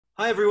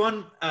Hi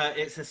everyone,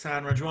 it's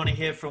Hassan Rajwani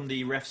here from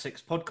the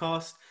REFSIX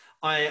podcast.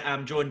 I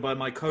am joined by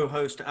my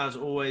co-host, as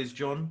always,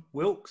 John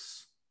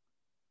Wilkes.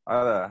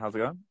 Hi there, how's it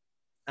going?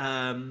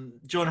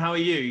 John, how are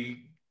you? You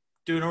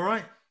doing all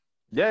right?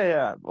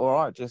 Yeah, all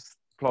right. Just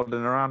plodding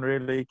around,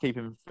 really,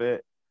 keeping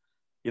fit.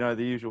 You know,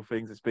 the usual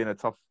things. It's been a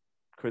tough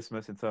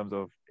Christmas in terms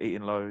of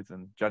eating loads,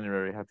 and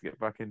January had to get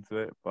back into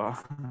it,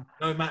 but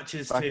No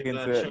matches back to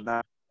into show, it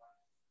now.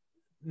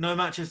 no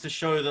matches to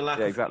show the lack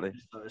Yeah, of exactly.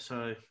 fitness, though.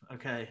 So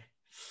okay.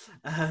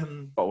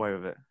 Um, Got away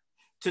with it.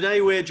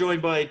 Today we're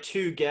joined by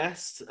two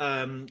guests.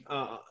 Daryl,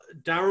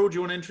 do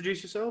you want to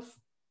introduce yourself?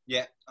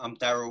 Yeah, I'm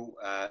Daryl,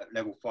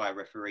 level 5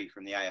 referee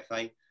from the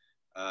AFA,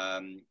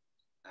 and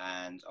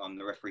I'm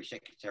the referee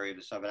secretary of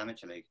the Southern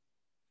Amateur League.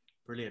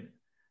 Brilliant.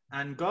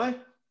 And Guy?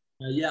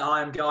 Yeah,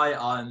 hi, I'm Guy.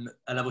 I'm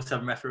a level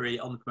 7 referee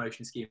on the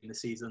promotion scheme this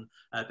season,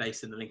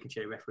 based in the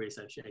Lincolnshire Referee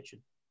Association.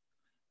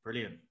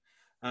 Brilliant.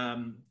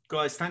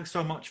 Guys, thanks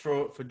so much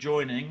for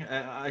joining.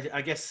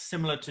 I guess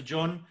similar to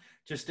John,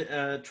 just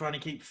trying to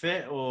keep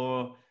fit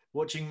or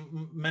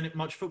watching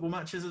much football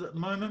matches at the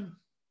moment?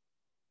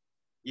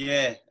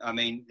 Yeah, I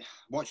mean,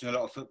 watching a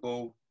lot of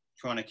football,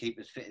 trying to keep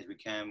as fit as we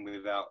can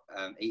without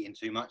eating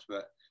too much,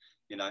 but,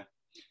 you know,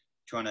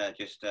 trying to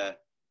just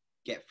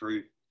get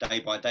through day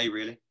by day,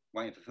 really,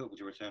 waiting for football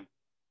to return.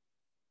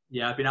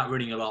 Yeah, I've been out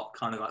running a lot,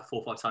 kind of like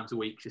 4 or 5 times a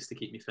week just to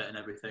keep me fit and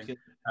everything.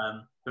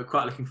 But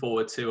quite looking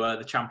forward to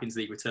the Champions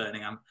League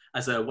returning.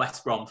 As a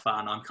West Brom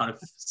fan,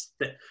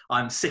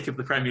 I'm sick of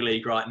the Premier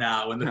League right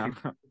now and looking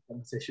for the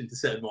competition to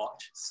sit and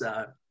watch.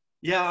 So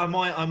yeah, I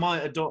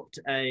might adopt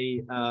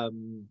a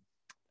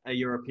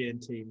European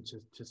team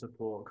to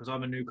support because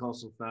I'm a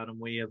Newcastle fan and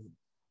we have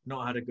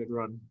not had a good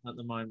run at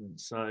the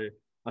moment. So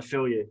I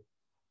feel you.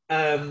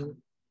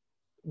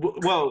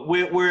 Well,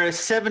 we're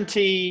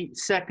 70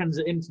 seconds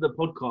into the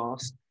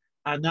podcast,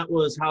 and that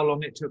was how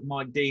long it took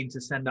Mike Dean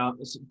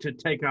to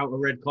take out a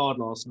red card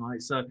last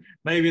night. So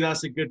maybe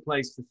that's a good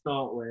place to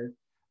start with.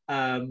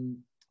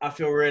 I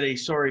feel really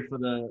sorry for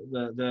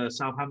the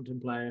Southampton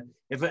player.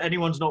 If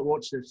anyone's not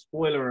watched it,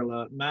 spoiler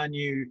alert: Man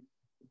U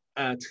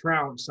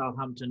trounced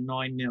Southampton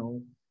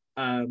 9-0.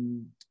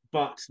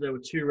 But there were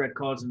 2 red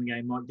cards in the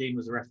game. Mike Dean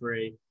was the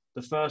referee.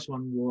 The first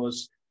one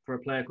was for a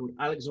player called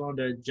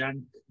Alexander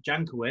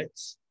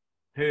Jankowicz,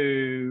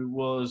 who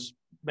was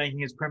making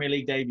his Premier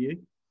League debut.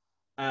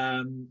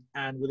 And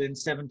within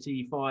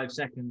 75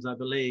 seconds, I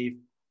believe,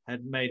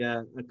 had made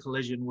a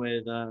collision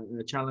with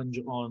a challenge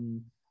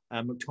on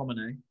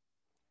McTominay.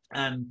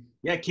 And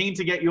yeah, keen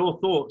to get your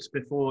thoughts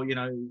before,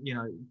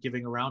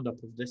 giving a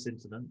roundup of this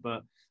incident.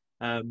 But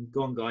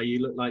go on, Guy,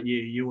 you look like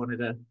you wanted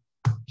to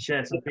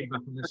share some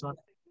feedback on this one.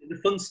 The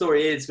fun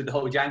story is with the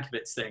whole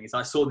Jankovic thing is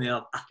I saw in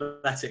the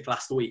Athletic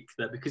last week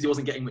that because he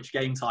wasn't getting much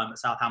game time at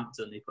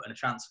Southampton, he put in a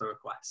transfer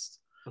request.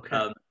 Okay.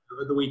 At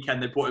the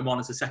weekend, they brought him on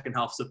as a second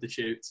half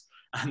substitute,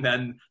 and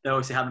then they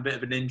obviously had a bit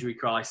of an injury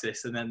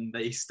crisis, and then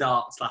he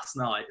starts last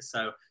night.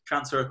 So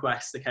transfer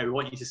request, okay, we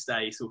want you to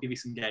stay, so we'll give you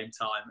some game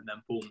time, and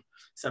then boom,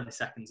 70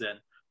 seconds in.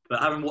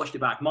 But having watched it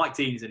back, Mike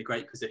Dean is in a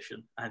great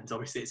position, and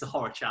obviously it's a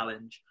horror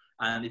challenge.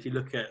 And if you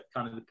look at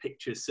kind of the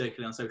pictures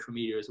circulating on social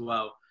media as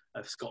well,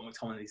 of Scott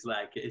McTominay's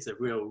leg, it is a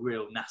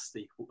real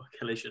nasty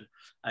collision,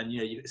 and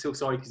you feel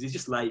sorry because he's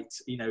just late.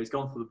 He's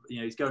gone for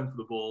he's going for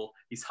the ball.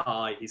 He's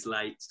high, he's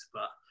late,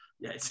 but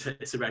yeah,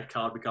 it's a red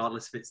card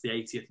regardless if it's the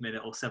 80th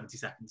minute or 70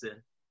 seconds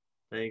in.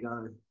 There you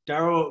go,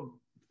 Daryl.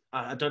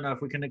 I don't know if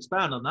we can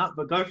expand on that,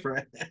 but go for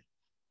it.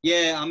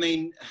 Yeah, I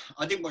mean,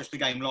 I didn't watch the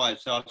game live,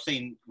 so I've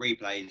seen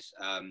replays,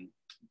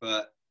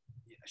 but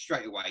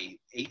straight away,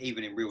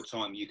 even in real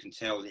time, you can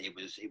tell that it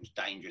was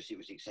dangerous. It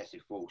was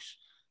excessive force.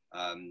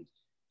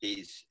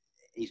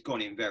 He's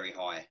gone in very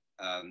high,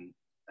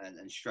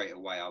 and straight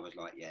away I was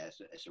like, yeah,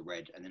 it's a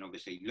red. And then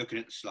obviously looking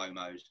at the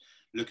slow-mos,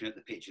 looking at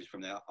the pictures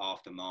from the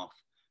aftermath,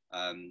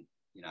 and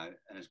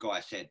as Guy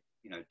said,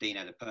 Dean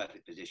had a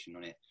perfect position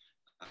on it,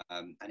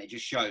 and it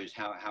just shows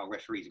how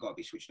referees have got to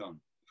be switched on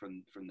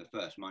from the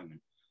first moment,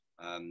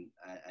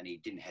 and he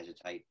didn't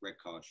hesitate, red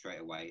card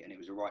straight away, and it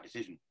was the right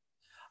decision.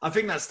 I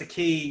think that's the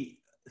key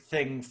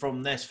thing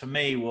from this for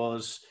me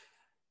was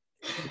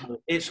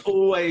it's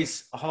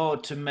always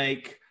hard to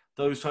make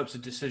those types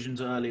of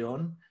decisions early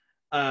on.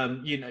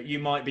 You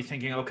might be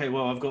thinking, okay,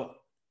 well, I've got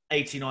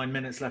 89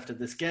 minutes left of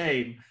this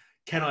game.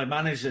 Can I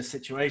manage this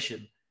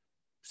situation?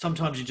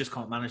 Sometimes you just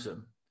can't manage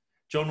them.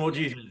 John, what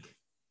do you think?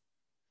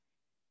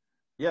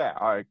 Yeah,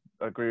 I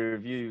agree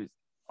with you.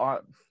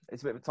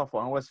 It's a bit of a tough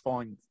one. I always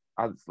find,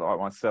 as like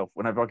myself,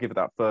 whenever I give it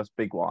that first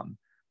big one,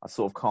 I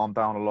sort of calm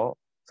down a lot.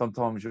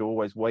 Sometimes you're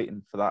always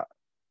waiting for that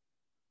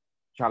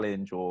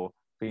challenge or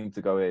thing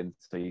to go in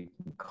so you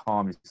can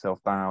calm yourself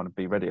down and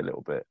be ready a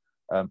little bit.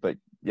 But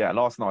yeah,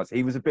 last night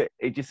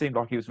it just seemed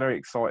like he was very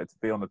excited to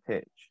be on the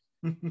pitch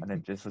and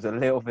then just was a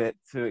little bit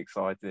too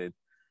excited.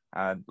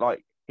 And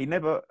like, he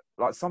never,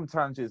 like some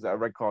challenges that are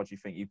red cards, you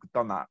think you've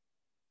done that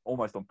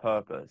almost on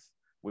purpose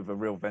with a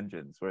real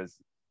vengeance, whereas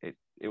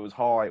it was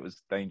high, it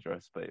was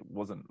dangerous, but it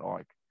wasn't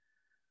like...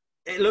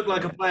 It looked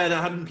like a player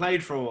that hadn't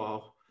played for a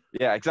while.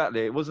 Yeah,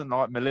 exactly. It wasn't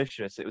like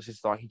malicious. It was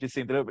just like he just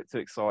seemed a little bit too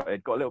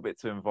excited, got a little bit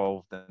too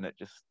involved, and it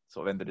just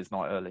sort of ended his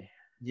night early.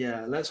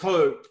 Yeah, let's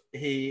hope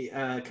he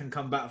can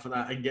come back for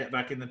that and get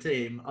back in the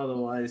team.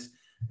 Otherwise,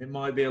 it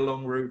might be a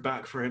long route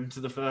back for him to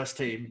the first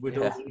team with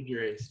all the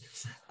injuries.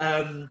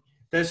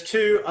 There's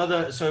two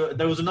other. So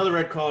there was another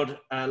red card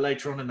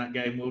later on in that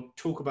game. We'll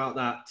talk about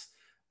that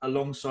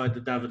alongside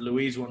the David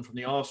Luiz one from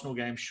the Arsenal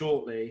game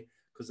shortly,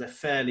 because they're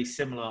fairly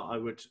similar. I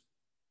would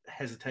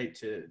hesitate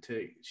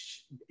to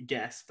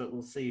guess, but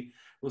we'll see.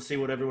 We'll see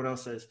what everyone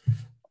else says.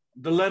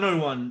 The Leno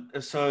one.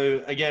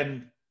 So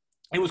again,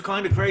 it was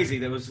kind of crazy.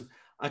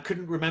 I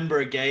couldn't remember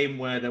a game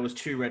where there was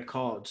 2 red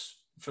cards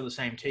for the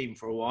same team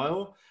for a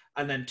while,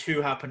 and then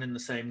 2 happened in the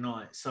same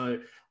night. So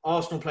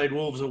Arsenal played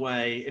Wolves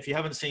away. If you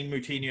haven't seen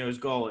Moutinho's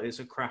goal, it's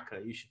a cracker.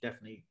 You should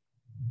definitely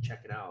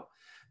check it out.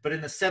 But in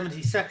the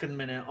 72nd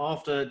minute,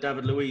 after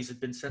David Luiz had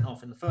been sent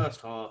off in the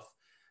first half,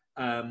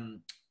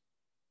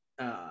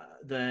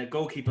 the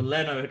goalkeeper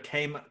Leno had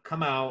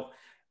come out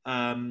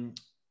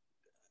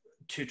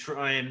to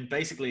try and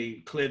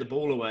basically clear the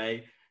ball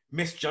away,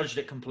 misjudged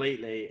it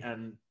completely,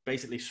 and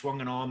basically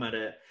swung an arm at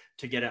it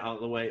to get it out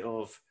of the way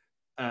of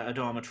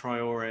Adama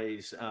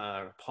Traore's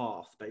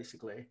path,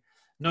 basically.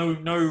 No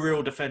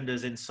real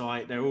defenders in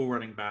sight. They're all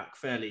running back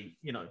fairly,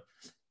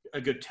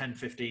 a good 10,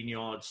 15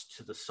 yards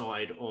to the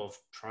side of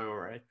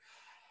Traore.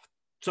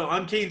 So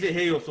I'm keen to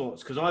hear your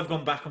thoughts, because I've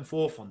gone back and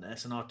forth on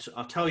this, and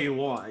I'll tell you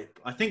why.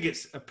 I think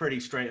it's a pretty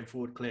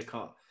straightforward,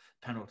 clear-cut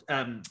penalty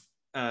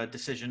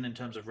decision in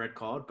terms of red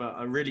card, but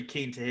I'm really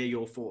keen to hear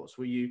your thoughts.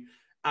 Were you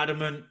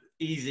adamant,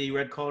 easy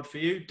red card for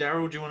you?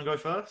 Daryl, do you want to go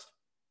first?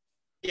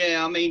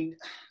 Yeah, I mean,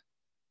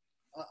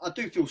 I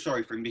do feel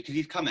sorry for him, because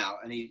he's come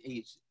out and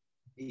he's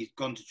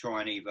gone to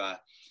try and either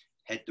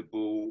head the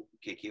ball,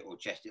 kick it, or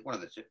chest it, one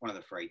of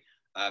the 3.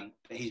 But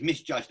he's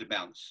misjudged the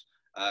bounce,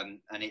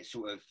 and it's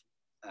sort of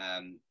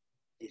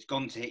it's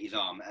gone to hit his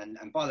arm, and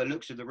by the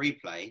looks of the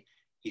replay,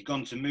 he's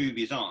gone to move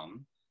his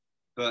arm,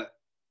 but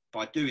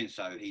by doing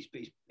so, he's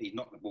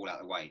knocked the ball out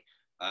of the way.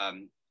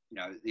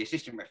 The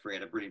assistant referee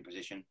had a brilliant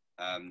position,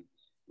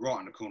 right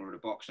in the corner of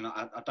the box, and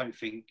I don't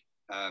think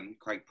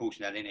Craig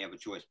Paulson had any other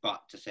choice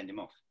but to send him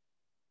off.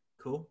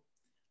 Cool.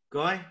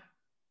 Guy?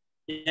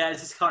 Yeah, it's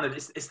just kind of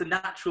it's the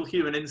natural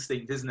human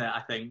instinct, isn't it?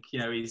 I think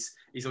he's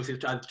obviously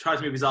tries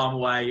to move his arm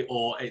away,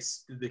 or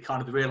it's the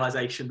kind of the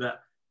realization that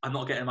I'm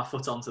not getting my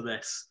foot onto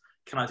this.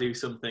 Can I do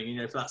something?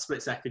 For that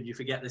split second, you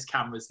forget there's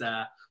cameras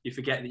there. You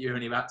forget that you're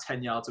only about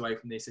 10 yards away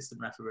from the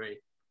assistant referee.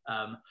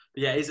 But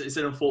yeah, it's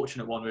an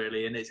unfortunate one,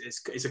 really, and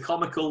it's a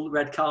comical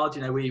red card.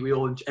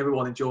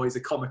 Everyone enjoys a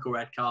comical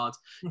red card.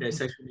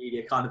 Social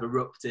media kind of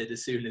erupted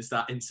as soon as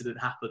that incident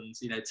happened.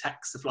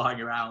 Texts are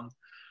flying around.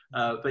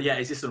 But yeah,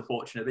 it's just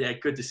unfortunate. But yeah,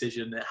 good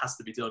decision. It has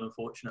to be done,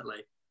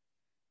 unfortunately.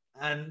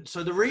 And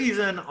so the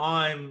reason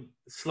I'm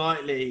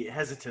slightly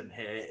hesitant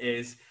here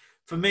is,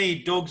 for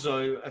me,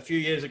 Dogzo, a few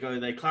years ago,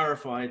 they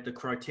clarified the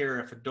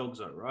criteria for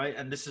Dogzo, right?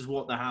 And this is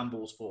what the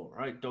handball's for,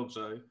 right?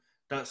 Dogzo,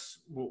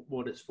 that's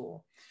what it's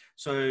for.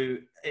 So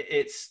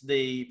it's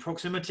the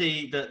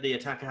proximity that the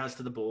attacker has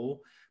to the ball,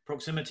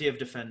 proximity of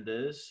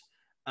defenders,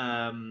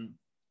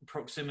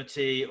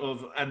 proximity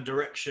of and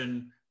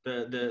direction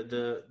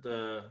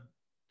the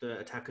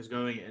attacker's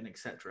going in,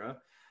 etc.,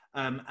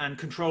 and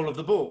control of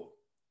the ball.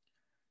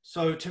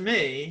 So to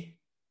me,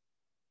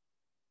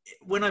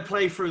 when I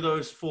play through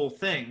those 4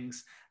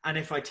 things, and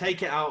if I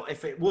take it out,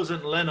 if it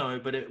wasn't Leno,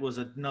 but it was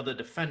another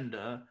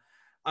defender,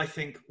 I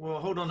think, well,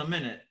 hold on a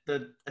minute.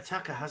 The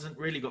attacker hasn't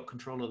really got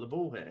control of the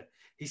ball here.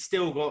 He's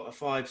still got a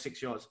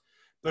 5-6 yards.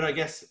 But I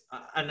guess,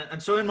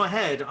 and so in my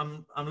head,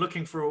 I'm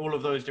looking through all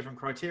of those different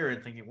criteria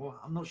and thinking, well,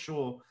 I'm not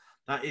sure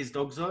that is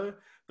Dogzo.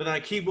 But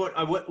then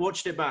I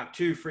watched it back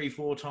 2, 3,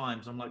 4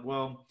 times. I'm like,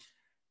 well,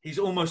 he's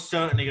almost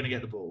certainly going to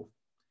get the ball.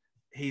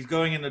 He's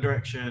going in the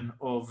direction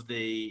of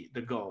the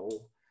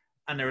goal,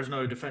 and there is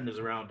no defenders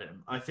around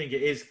him. I think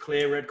it is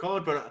clear red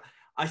card, but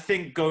I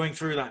think going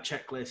through that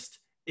checklist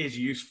is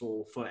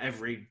useful for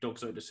every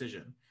Dogzo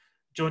decision.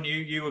 John,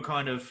 you were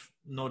kind of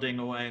nodding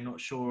away, not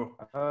sure.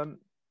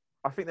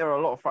 I think there are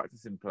a lot of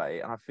factors in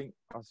play, and I think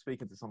I was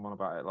speaking to someone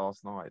about it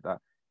last night.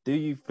 That do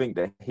you think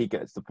that he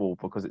gets the ball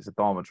because it's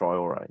Adama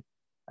Traore,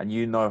 and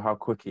you know how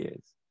quick he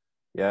is?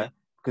 Yeah.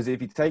 Because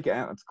if you take it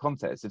out of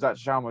context, if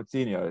that's João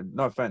Moutinho,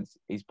 no offense,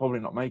 he's probably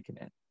not making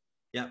it.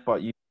 Yeah.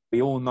 But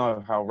we all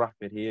know how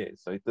rapid he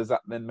is. So does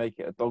that then make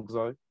it a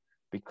Dogzo?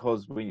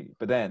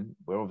 But then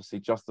we're obviously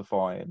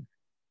justifying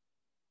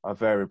a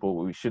variable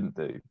we shouldn't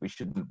do. We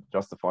shouldn't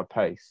justify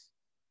pace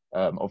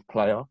of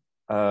player,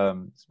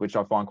 which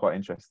I find quite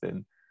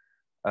interesting.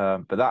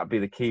 But that'd be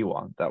the key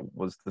one that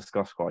was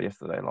discussed quite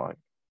yesterday. Like,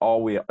 are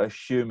we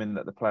assuming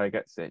that the player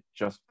gets it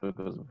just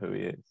because of who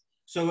he is?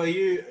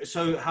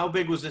 So how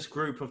big was this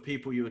group of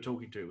people you were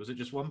talking to? Was it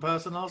just one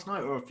person last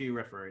night or a few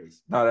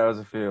referees? No, there was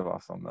a few of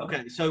us on there.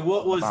 Okay, so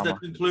what was the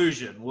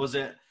conclusion? Was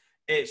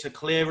it's a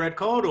clear red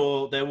card,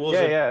 or there was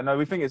no,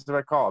 we think it's a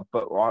red card,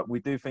 but we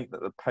do think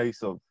that the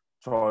pace of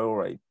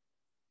Traore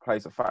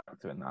plays a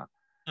factor in that.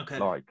 Okay.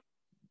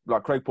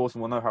 Like Craig Pawson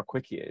will know how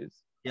quick he is.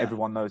 Yeah.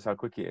 Everyone knows how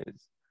quick he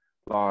is.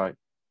 Like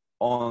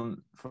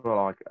for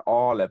like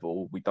our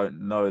level, we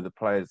don't know the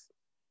players'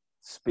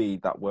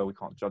 speed that well. We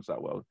can't judge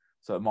that well,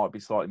 so it might be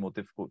slightly more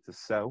difficult to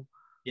sell.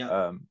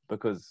 Yeah.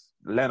 Because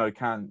Leno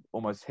can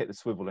almost hit the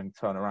swivel and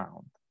turn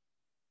around,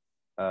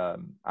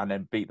 and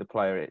then beat the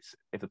player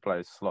if the player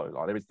is slow.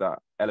 Like there is that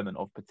element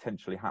of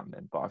potentially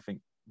happening, but I think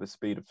the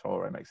speed of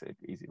Traore makes it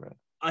easy red.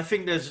 I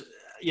think there's,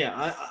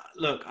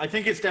 look, I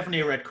think it's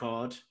definitely a red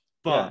card,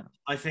 but Yeah.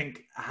 I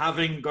think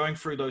going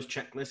through those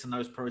checklists and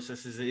those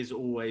processes is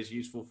always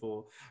useful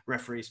for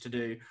referees to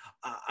do.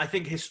 I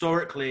think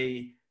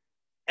historically,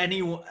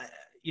 anyone,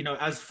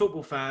 as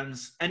football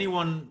fans,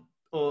 anyone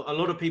or a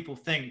lot of people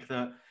think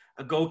that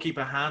a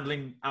goalkeeper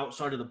handling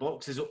outside of the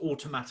box is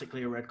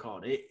automatically a red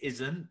card. It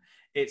isn't.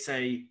 It's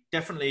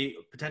definitely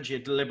potentially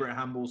a deliberate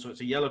handball, so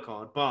it's a yellow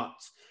card, but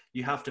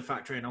you have to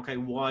factor in, okay,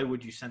 why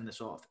would you send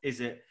this off?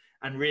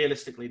 And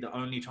realistically, the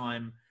only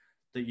time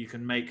that you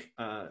can make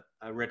a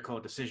red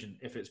card decision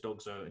if it's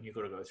dogso, and you've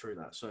got to go through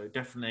that. So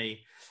definitely,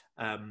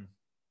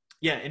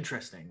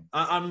 interesting.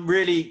 I'm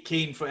really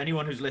keen for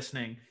anyone who's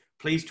listening.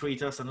 Please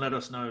tweet us and let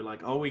us know,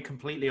 like, are we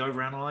completely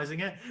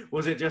overanalyzing it?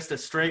 Was it just a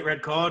straight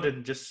red card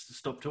and just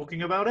stop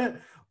talking about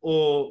it?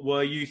 Or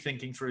were you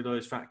thinking through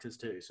those factors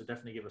too? So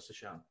definitely give us a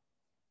shout.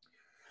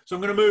 So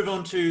I'm going to move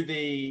on to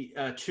the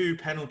 2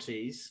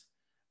 penalties.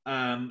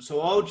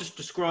 So I'll just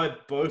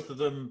describe both of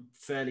them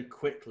fairly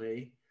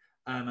quickly,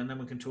 and then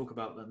we can talk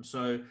about them.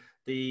 So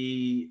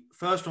the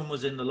first one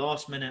was in the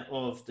last minute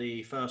of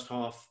the first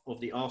half of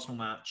the Arsenal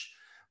match,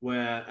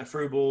 where a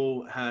through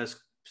ball has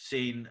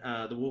seen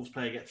the Wolves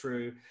player get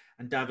through,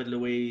 and David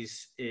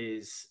Luiz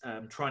is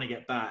trying to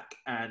get back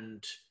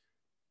and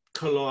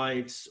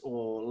collides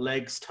or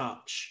legs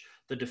touch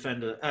the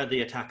defender,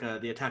 the attacker.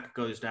 The attacker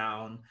goes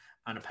down,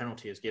 and a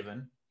penalty is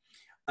given.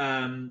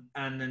 And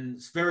then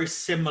it's very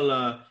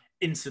similar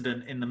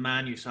incident in the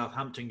Man U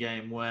Southampton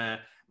game where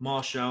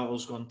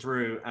Martial's gone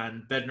through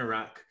and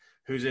Bednarak,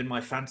 who's in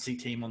my fantasy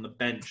team on the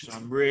bench, so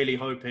I'm really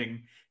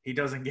hoping he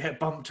doesn't get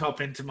bumped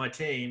up into my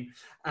team,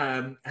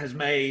 has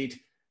made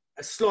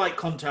a slight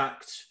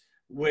contact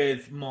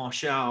with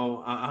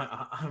Martial.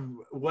 I'm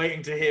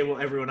waiting to hear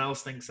what everyone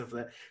else thinks of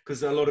that,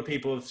 because a lot of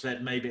people have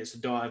said maybe it's a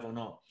dive or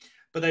not.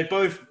 But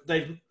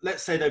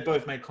let's say they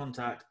both made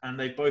contact, and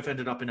they both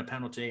ended up in a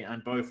penalty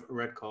and both a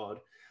red card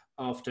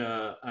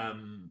after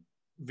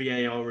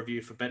VAR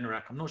review for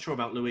Bednarak. I'm not sure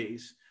about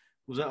Luiz.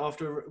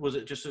 Was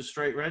it just a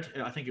straight red?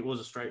 I think it was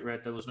a straight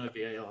red. There was no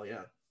VAR,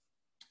 yeah.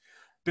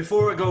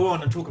 Before I go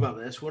on and talk about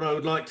this, what I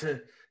would like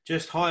to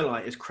just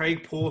highlight is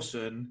Craig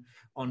Pawson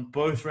on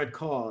both red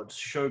cards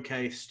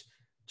showcased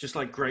just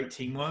like great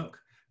teamwork,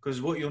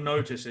 because what you'll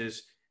notice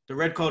is the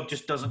red card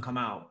just doesn't come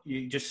out.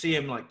 You just see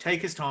him like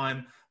take his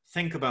time,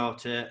 think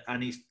about it,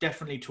 and he's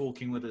definitely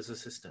talking with his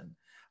assistant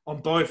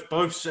on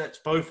both sets,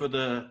 both of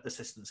the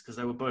assistants, because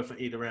they were both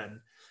at either end.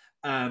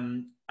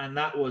 And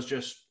that was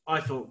just, I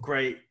thought,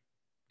 great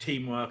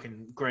teamwork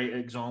and great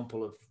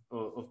example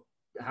of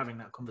having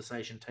that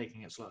conversation,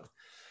 taking it slow.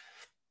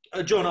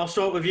 John, I'll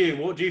start with you.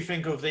 What do you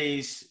think of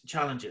these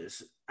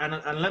challenges? And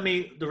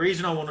the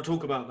reason I want to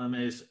talk about them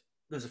is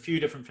there's a few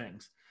different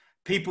things.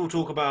 People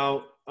talk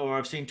about, or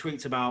I've seen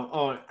tweets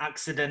about,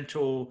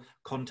 accidental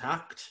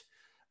contact,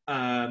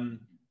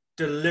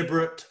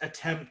 deliberate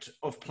attempt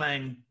of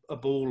playing a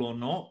ball or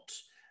not,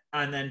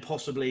 and then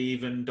possibly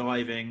even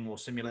diving or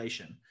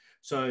simulation.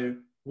 So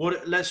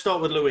let's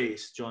start with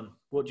Luiz. John,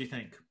 what do you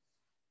think?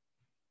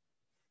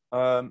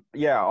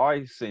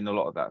 I've seen a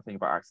lot of that thing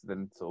about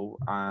accidental,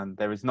 and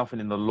there is nothing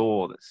in the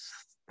law that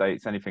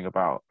states anything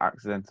about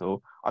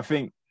accidental. I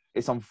think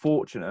it's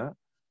unfortunate,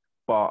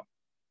 but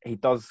he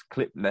does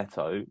clip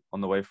Neto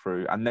on the way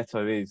through, and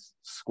Neto is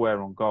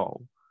square on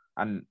goal,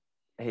 and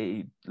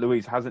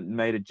Luiz hasn't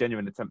made a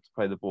genuine attempt to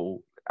play the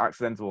ball,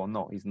 accidental or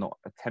not. He's not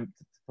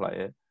attempted to play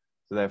it,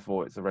 so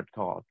therefore it's a red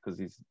card, because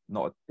it's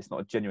not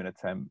a genuine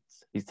attempt.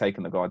 He's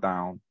taken the guy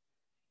down.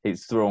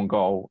 He's through on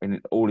goal,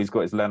 and all he's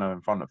got is Leno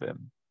in front of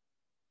him.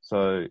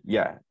 So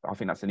yeah, I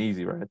think that's an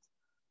easy red.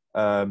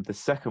 The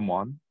second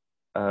one,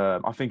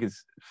 I think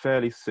is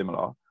fairly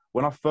similar.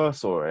 When I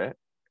first saw it,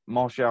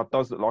 Martial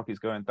does look like he's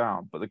going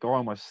down, but the guy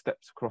almost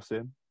steps across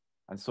him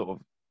and sort of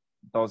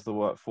does the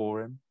work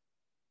for him.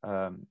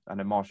 And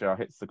then Martial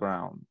hits the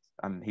ground,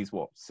 and he's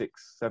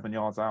 6-7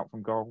 yards out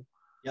from goal.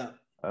 Yeah.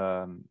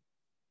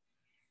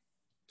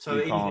 So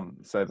you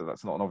can't say that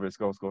that's not an obvious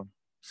goal scorer.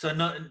 So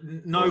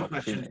no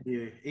question for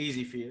you.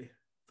 Easy for you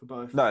for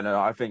both. No.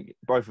 I think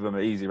both of them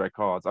are easy red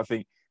cards. I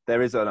think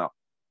there is an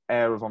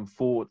air of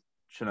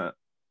unfortunate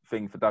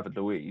thing for David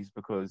Luiz,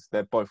 because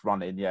they're both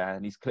running,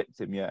 and he's clipped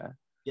him, Yeah.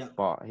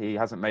 But he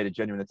hasn't made a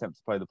genuine attempt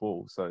to play the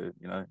ball, so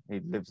he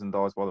lives and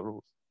dies by the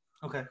rules.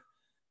 Okay,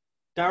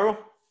 Daryl.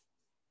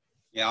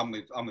 Yeah, I'm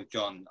with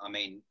John. I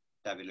mean,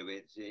 David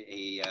Luiz,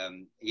 he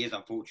is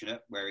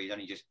unfortunate where he's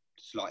only just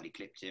slightly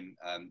clipped him.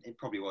 It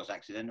probably was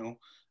accidental,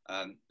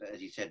 but as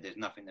he said, there's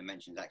nothing that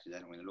mentions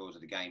accidental in the laws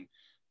of the game.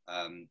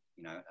 And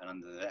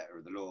under the letter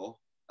of the law,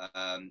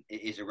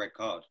 it is a red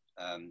card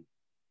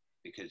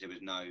because there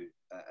was no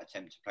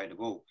attempt to play the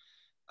ball.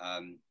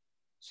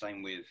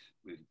 Same with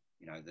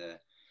you know, the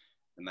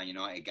Man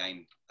United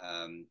game.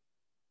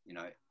 You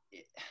know,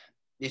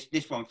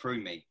 this one threw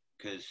me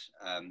because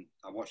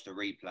I watched the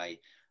replay,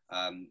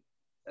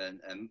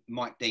 and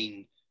Mike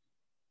Dean.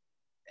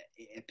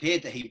 It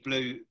appeared that he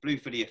blew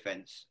for the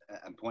offence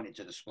and pointed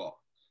to the spot,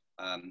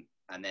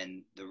 and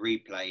then the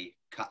replay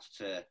cuts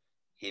to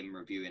him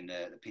reviewing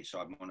the pitch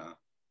side monitor.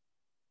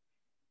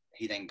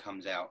 He then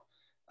comes out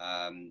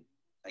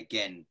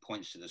again,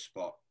 points to the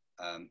spot,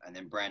 and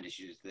then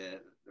brandishes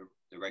the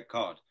red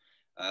card.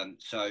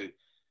 So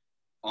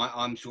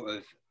I'm sort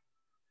of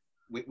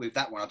with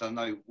that one. I don't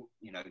know.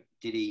 You know,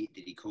 did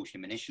he caution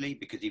him initially?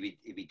 Because if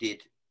he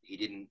did, he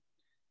didn't.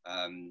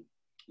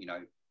 You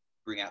know,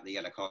 bring out the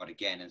yellow card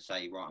again and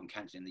say, right, I'm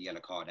cancelling the yellow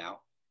card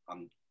out.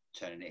 I'm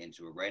turning it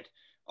into a red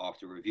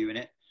after reviewing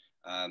it.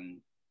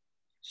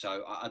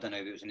 So I don't know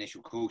if it was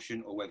initial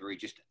caution or whether he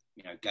just,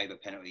 you know, gave a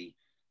penalty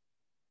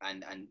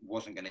and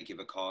wasn't going to give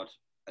a card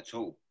at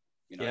all.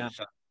 You know,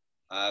 so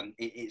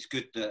it's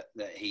good that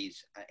he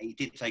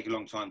did take a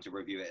long time to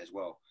review it as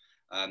well.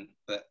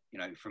 But, you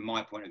know, from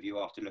my point of view,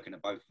 after looking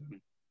at both of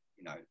them,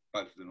 you know,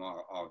 both of them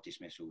are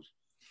dismissals.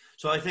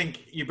 So I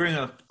think you bring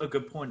up a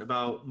good point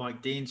about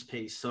Mike Dean's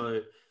piece.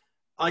 So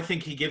I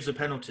think he gives a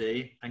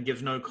penalty and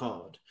gives no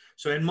card.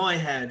 So in my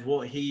head,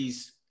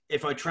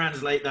 if I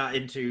translate that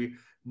into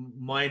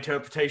my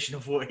interpretation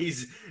of what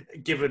he's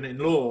given in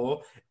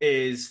law,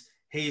 is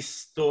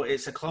he's thought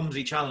it's a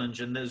clumsy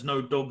challenge and there's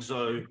no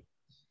dogzo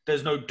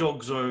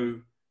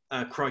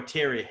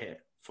criteria here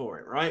for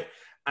it, right?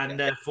 And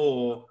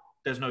therefore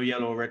there's no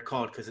yellow or red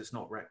card because it's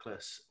not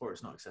reckless or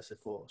it's not excessive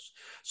force.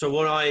 So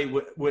what I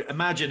would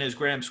imagine is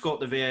Graham Scott,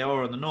 the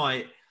VAR on the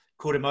night,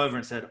 called him over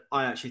and said,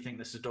 I actually think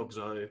this is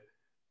dogzo,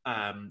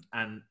 and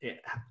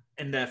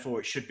therefore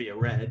it should be a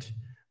red.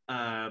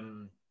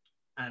 And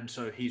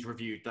so he's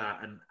reviewed that,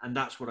 and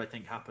that's what I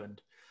think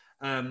happened.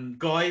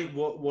 Guy,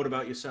 what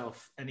about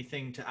yourself?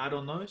 Anything to add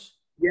on those?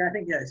 Yeah, I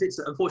think, it's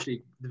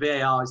unfortunately, the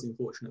VAR is the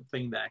unfortunate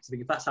thing there. Because I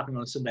think if that's happening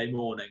on a Sunday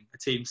morning, a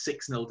team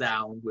 6-0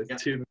 down with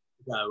 2 minutes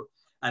to go,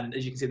 and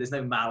as you can see, there's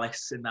no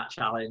malice in that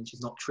challenge.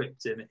 He's not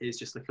tripped him. It is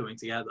just the coming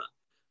together.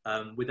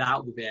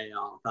 Without the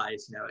VAR, that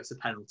is, you know, it's a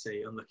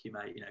penalty. Unlucky,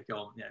 mate. You know, go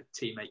on. You know,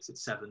 team makes it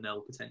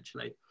 7-0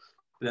 potentially.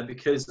 But then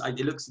because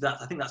it looks at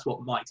that, I think that's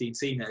what Mike Dean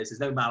seen is. There's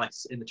no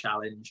malice in the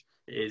challenge.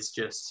 It is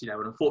just, you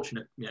know, an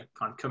unfortunate, you know,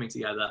 kind of coming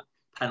together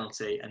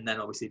penalty. And then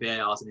obviously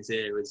VAR's in his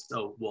ear is,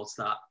 oh, was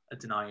that a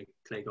denying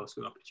clear goal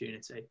scoring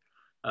opportunity?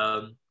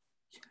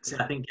 So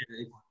I think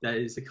there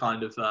is a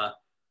kind of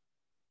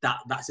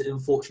that's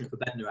unfortunate for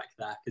Bednarek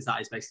there, because that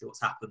is basically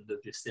what's happened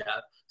of just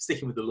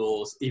sticking with the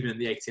laws even in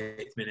the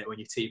 88th minute when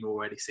your team are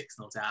already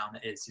 6-0 down.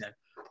 It is, you know,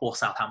 poor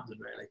Southampton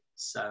really.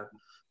 So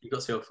you've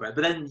got to go for it.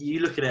 But then you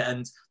look at it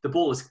and the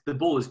ball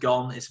is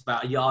gone. It's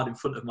about a yard in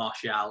front of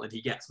Martial and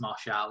he gets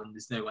Martial and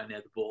there's nowhere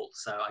near the ball.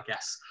 So I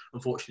guess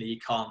unfortunately you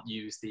can't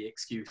use the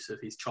excuse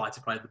of he's tried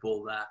to play the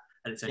ball there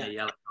and it's only a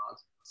yellow card.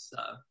 So,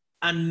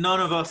 and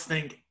none of us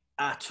think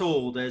at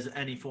all there's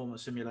any form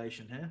of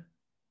simulation here.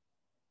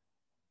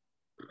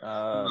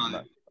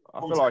 No. I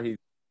feel like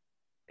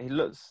he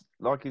looks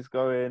like he's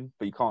going,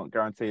 but you can't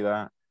guarantee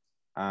that.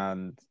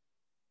 And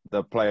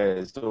the player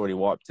has already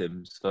wiped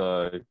him,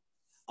 so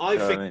I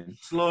think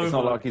slow-mo. It's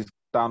not like he's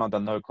down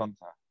under no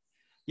contact.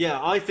 Yeah,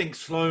 I think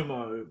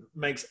slow-mo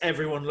makes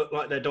everyone look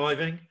like they're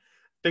diving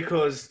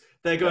because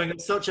they're going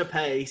at such a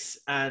pace,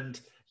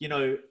 and you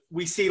know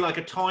we see like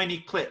a tiny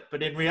clip,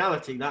 but in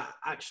reality that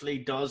actually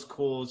does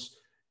cause,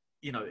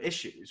 you know,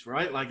 issues,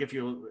 right? Like if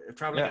you're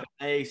traveling at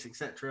a pace,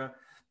 etc.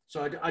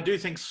 So I do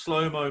think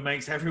slow-mo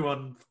makes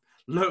everyone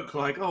look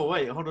like, oh,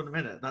 wait, hold on a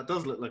minute. That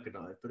does look like a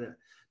dive. But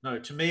no,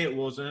 to me, it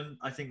wasn't.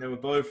 I think they were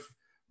both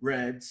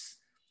reds.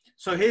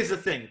 So here's the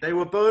thing. They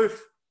were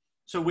both.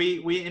 So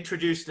we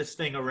introduced this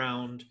thing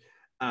around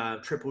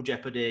triple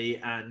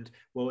jeopardy. And,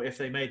 well, if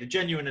they made a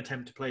genuine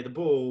attempt to play the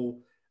ball,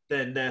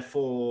 then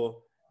therefore,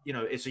 you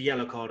know, it's a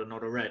yellow card and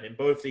not a red. In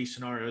both these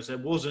scenarios, there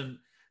wasn't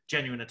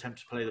genuine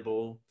attempt to play the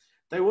ball.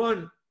 They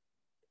weren't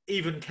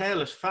even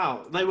careless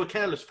foul. They were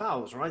careless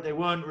fouls, right? They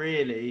weren't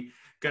really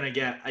going to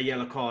get a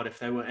yellow card if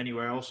they were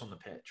anywhere else on the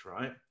pitch,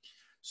 right?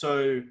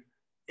 So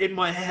in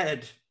my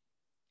head,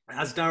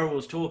 as Daryl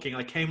was talking,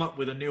 I came up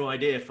with a new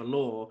idea for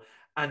law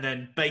and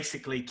then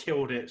basically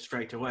killed it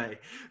straight away,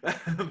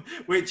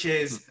 which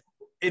is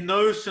in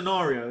those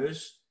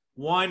scenarios,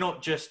 why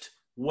not just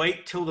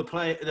wait till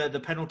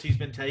the penalty's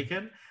been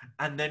taken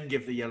and then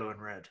give the yellow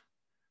and red,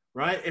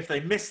 right? If they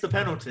miss the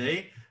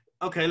penalty,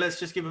 okay, let's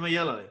just give them a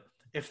yellow.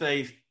 If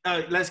they,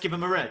 let's give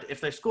them a red.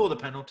 If they score the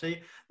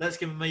penalty, let's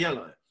give them a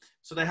yellow.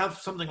 So they have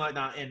something like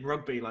that in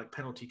rugby, like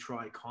penalty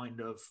try kind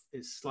of.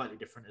 It's slightly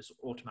different. It's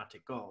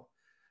automatic goal.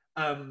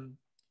 I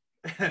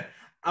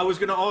was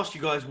going to ask you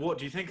guys, what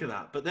do you think of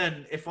that? But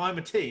then if I'm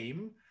a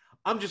team,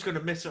 I'm just going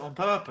to miss it on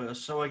purpose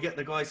so I get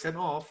the guy sent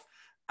off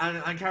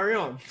and carry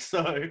on.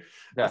 So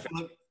I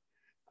feel like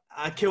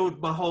I killed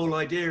my whole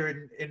idea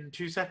in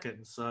 2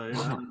 seconds. So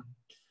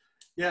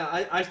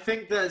I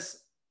think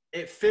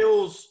it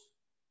feels,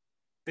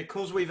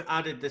 because we've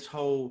added this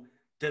whole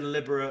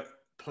deliberate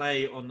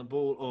play on the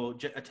ball or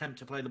attempt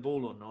to play the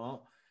ball or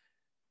not,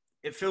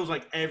 it feels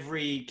like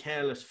every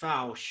careless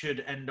foul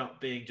should end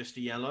up being just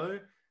a yellow.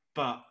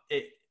 But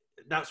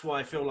that's why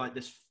I feel like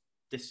this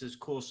has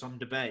caused some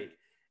debate,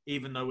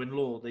 even though in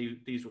law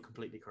these were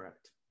completely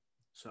correct.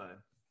 So,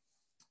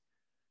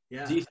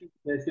 yeah. Do you think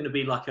there's going to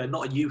be like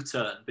not a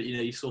U-turn, but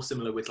you saw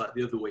similar with like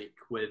the other week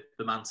with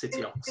the Man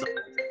City offside?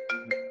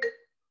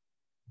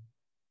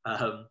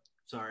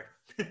 Sorry.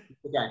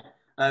 Again,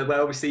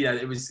 where obviously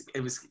there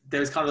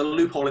was kind of a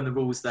loophole in the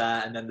rules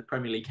there, and then the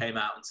Premier League came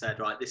out and said,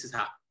 right, this has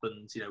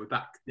happened. We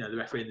back the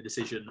referee in the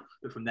decision,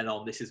 but from then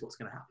on, this is what's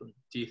going to happen.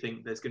 Do you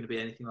think there's going to be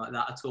anything like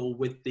that at all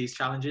with these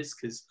challenges?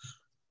 Because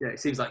it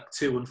seems like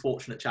two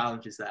unfortunate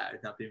challenges there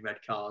have now been red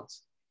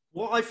cards.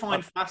 What I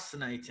find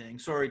fascinating,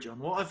 sorry, John,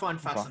 what I find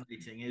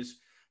fascinating is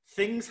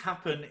things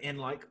happen in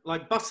like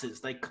buses.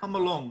 They come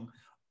along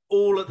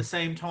all at the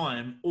same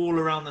time, all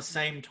around the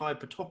same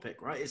type of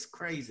topic, right? It's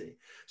crazy.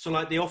 So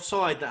like the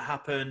offside that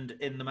happened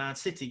in the Man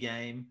City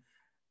game,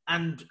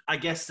 and I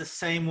guess the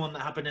same one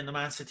that happened in the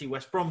Man City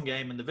West Brom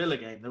game and the Villa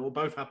game, they all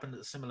both happened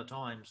at similar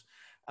times.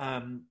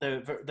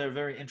 They're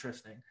very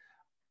interesting.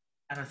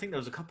 And I think there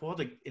was a couple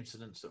other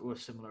incidents that were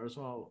similar as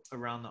well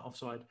around that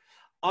offside.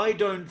 I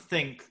don't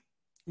think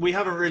we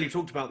haven't really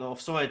talked about the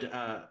offside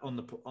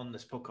on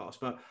this podcast,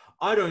 but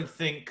I don't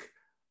think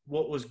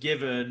what was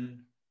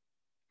given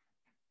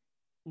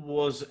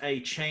was a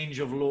change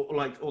of law,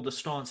 or the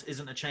stance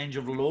isn't a change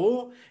of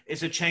law,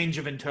 it's a change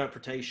of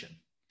interpretation,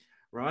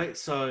 right?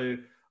 So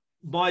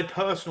my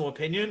personal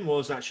opinion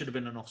was that should have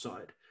been an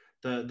offside.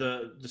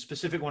 The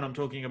specific one I'm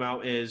talking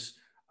about is,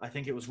 I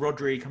think it was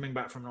Rodri coming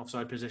back from an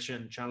offside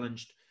position,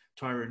 challenged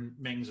Tyrone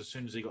Mings as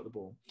soon as he got the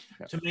ball.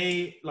 Yeah. To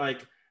me,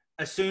 like,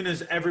 as soon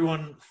as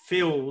everyone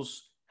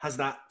has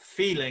that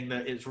feeling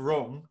that it's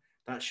wrong,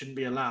 that shouldn't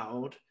be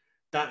allowed,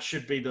 that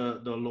should be the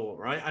law,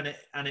 right?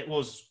 And it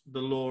was the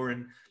law,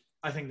 and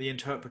I think the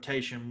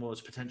interpretation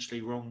was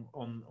potentially wrong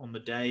on the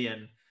day,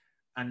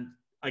 and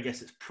I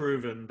guess it's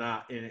proven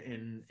that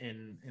in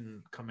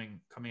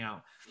coming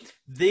out.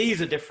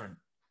 These are different.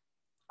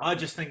 I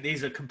just think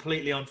these are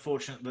completely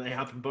unfortunate that they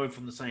happen both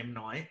on the same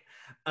night.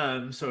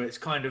 So it's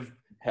kind of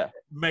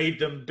made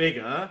them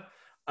bigger.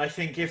 I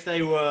think if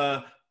they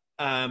were,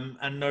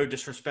 and no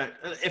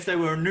disrespect, if they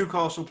were a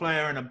Newcastle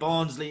player and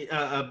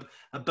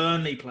a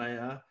Burnley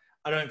player,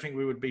 I don't think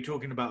we would be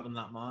talking about them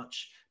that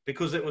much,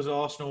 because it was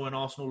Arsenal and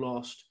Arsenal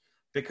lost,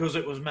 because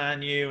it was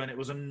Man U and it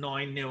was a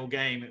 9-0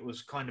 game. It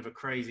was kind of a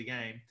crazy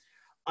game.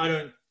 I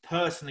don't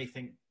personally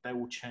think they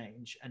will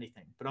change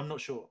anything, but I'm not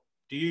sure.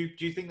 Do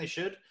you think they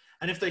should?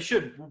 And if they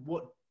should,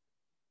 what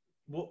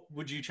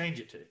would you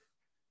change it to?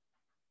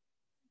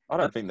 I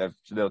don't think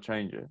they'll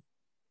change it.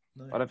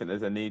 No. I don't think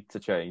there's a need to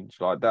change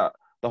like that.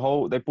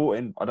 They brought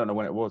in, I don't know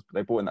when it was, but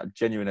they brought in that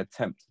genuine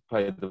attempt to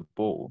play the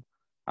ball.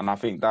 And I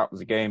think that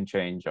was a game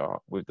changer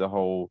with the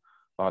whole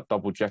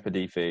double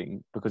jeopardy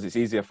thing, because it's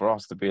easier for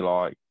us to be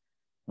like,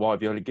 why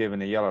have you only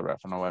given a yellow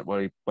ref? And I went, well,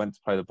 he went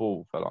to play the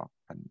ball, fella.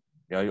 And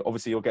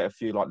obviously you'll get a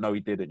few like, no,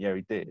 he didn't. Yeah,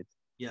 he did.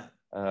 Yeah.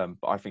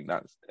 But I think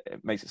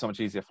it makes it so much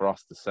easier for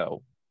us to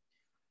sell.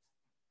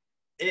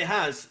 It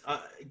has.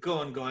 Go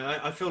on, Guy.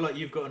 I feel like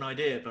you've got an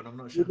idea, but I'm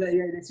not sure.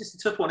 Yeah, it's just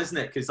a tough one, isn't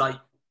it? Because like,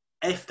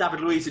 if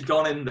David Luiz had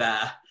gone in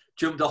there,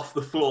 jumped off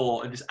the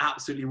floor and just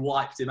absolutely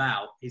wiped him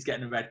out, he's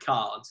getting a red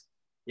card.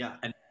 Yeah.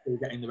 And still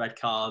getting the red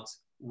card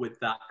with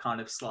that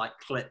kind of slight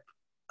clip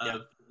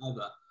of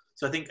other.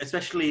 So I think,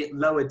 especially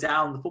lower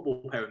down the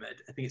football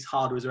pyramid, I think it's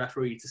harder as a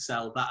referee to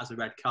sell that as a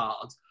red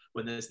card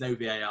when there's no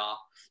VAR.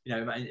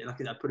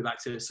 Like I put it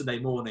back to Sunday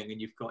morning,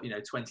 and you've got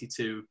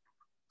 22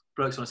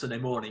 blokes on a Sunday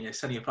morning.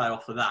 Sending a player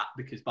off for that,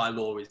 because by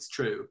law is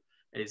true,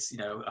 is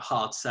a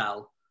hard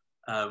sell.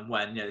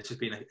 When it's just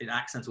been an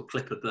accidental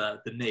clip of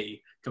the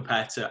knee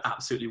compared to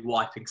absolutely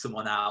wiping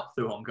someone out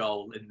through on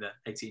goal in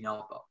the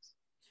 18-yard box.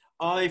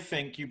 I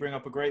think you bring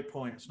up a great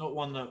point. It's not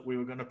one that we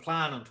were going to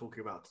plan on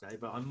talking about today,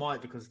 but I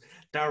might, because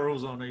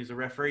Daryl's on, who's a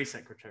referee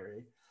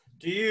secretary.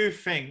 Do you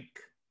think,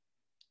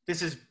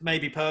 this is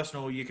maybe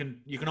personal, you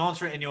can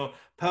answer it in your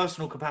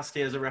personal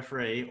capacity as a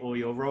referee or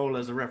your role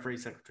as a referee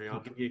secretary?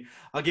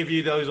 I'll give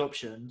you those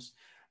options.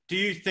 Do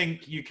you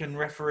think you can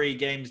referee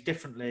games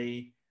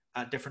differently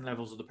at different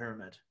levels of the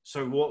pyramid?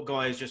 So what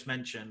Guy has just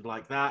mentioned,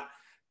 like that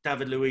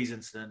David Luiz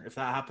incident, if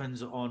that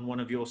happens on one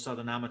of your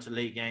Southern Amateur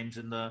League games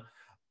in the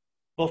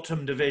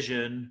bottom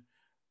division,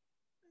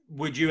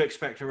 would you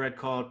expect a red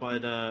card by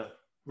the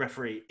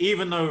referee?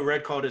 Even though a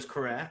red card is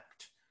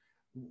correct,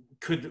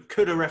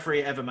 could a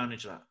referee ever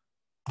manage that?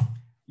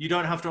 You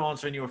don't have to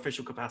answer in your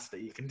official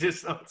capacity. You can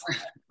just answer.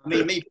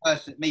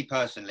 me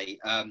personally,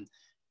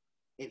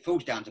 it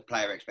falls down to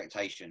player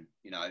expectation,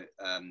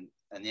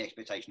 and the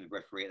expectation of the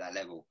referee at that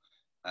level,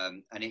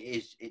 and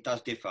it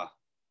does differ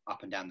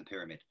up and down the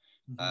pyramid.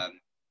 Mm-hmm.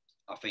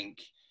 I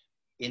think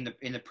in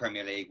the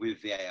Premier League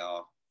with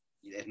VAR,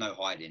 there's no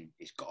hiding.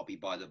 It's got to be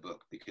by the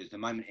book, because the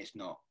moment it's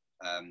not,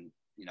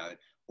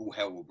 all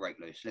hell will break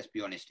loose. Let's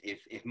be honest.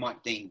 If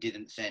Mike Dean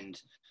didn't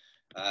send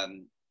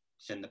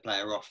the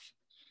player off,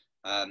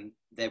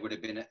 there would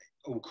have been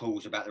all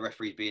calls about the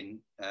referees being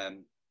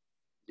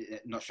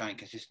not showing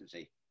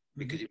consistency,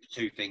 because it was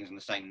two things on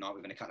the same night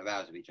within a couple of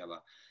hours of each other.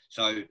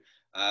 So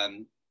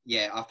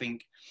yeah, I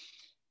think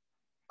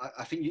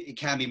it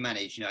can be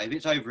managed. You know, if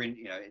it's over in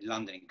in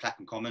London, in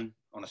Clapham Common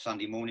on a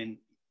Sunday morning,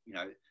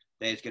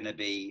 there's going to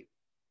be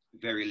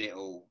very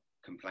little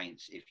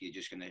complaints if you're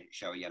just going to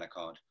show a yellow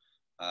card.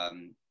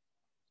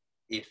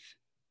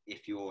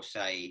 If you're,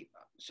 say,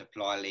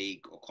 Supply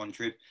League or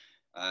Contrib,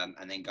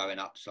 and then going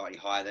up slightly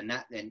higher than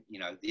that, then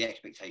the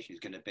expectation is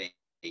going to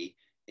be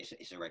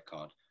it's a red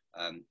card.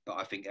 But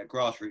I think at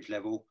grassroots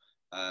level,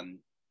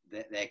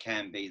 there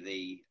can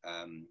be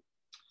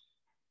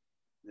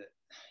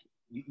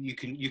you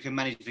can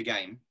manage the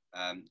game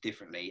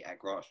differently at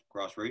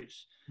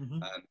grassroots.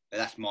 But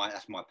that's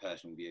my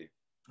personal view.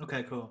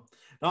 Okay, cool.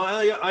 No,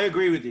 I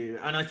agree with you,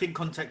 and I think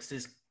context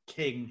is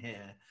king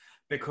here,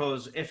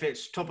 because if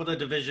it's top of the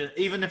division,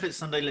 even if it's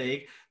Sunday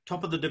League,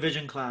 top of the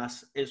division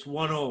class, it's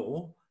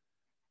 1-1.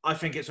 I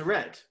think it's a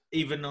red,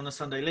 even on a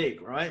Sunday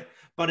League, right?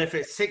 But if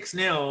it's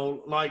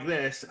 6-0 like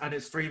this and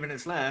it's 3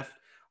 minutes left,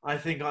 I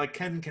think I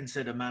can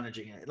consider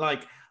managing it.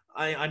 Like,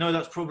 I know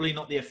that's probably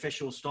not the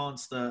official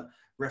stance that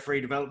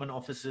referee development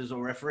officers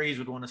or referees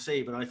would want to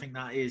see, but I think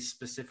that is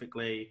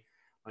specifically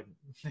like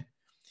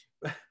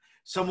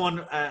someone,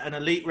 an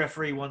elite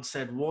referee once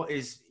said, "What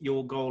is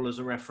your goal as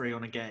a referee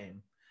on a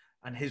game?"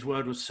 And his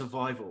word was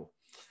survival.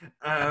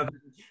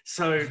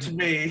 So to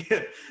me,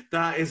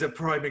 that is a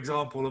prime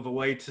example of a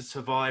way to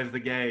survive the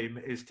game,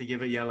 is to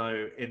give a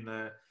yellow in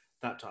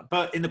that time.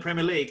 But in the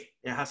Premier League,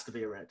 it has to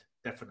be a red,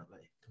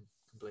 definitely,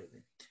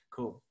 completely.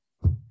 Cool.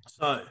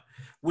 So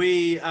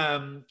we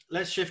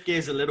let's shift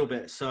gears a little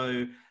bit.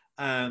 So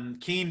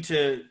keen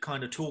to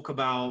kind of talk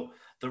about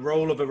the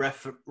role of a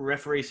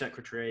referee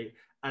secretary,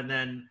 and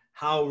then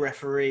how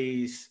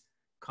referees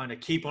kind of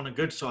keep on a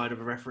good side of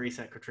a referee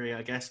secretary,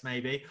 I guess,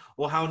 maybe,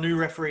 or how new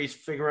referees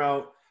figure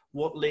out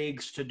what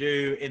leagues to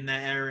do in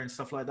their area and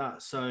stuff like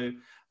that. So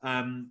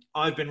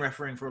I've been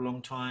refereeing for a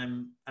long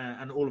time,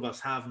 and all of us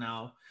have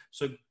now.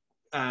 So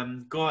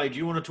Guy, do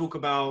you want to talk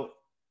about,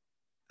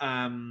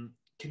 can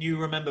you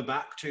remember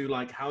back to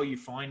like how you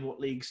find what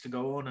leagues to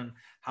go on and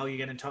how you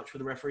get in touch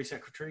with the referee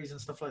secretaries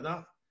and stuff like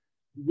that?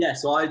 Yeah,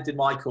 so I did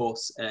my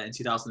course in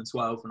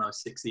 2012 when I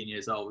was 16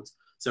 years old.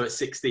 So at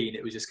 16,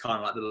 it was just kind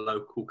of like the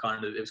local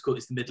kind of, it's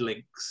the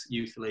Mid-Links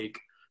Youth League.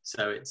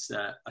 So it's,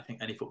 I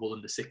think, any football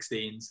under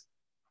 16s.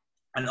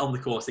 And on the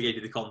course, they gave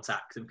you the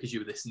contact, and because you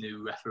were this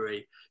new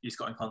referee, you just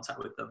got in contact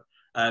with them.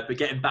 But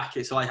getting back,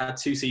 so I had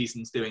 2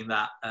 seasons doing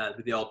that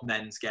with the odd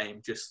men's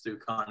game, just through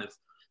kind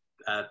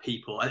of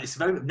people. And it's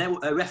very,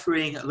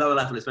 refereeing at lower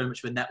level is very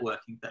much of a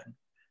networking thing.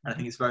 And I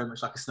think it's very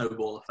much like a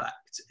snowball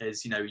effect,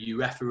 is, you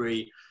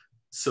referee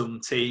some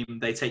team,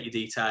 they take your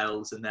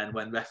details, and then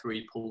when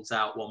referee pulls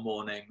out one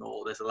morning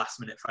or there's a last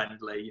minute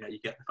friendly, you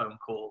get the phone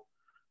call.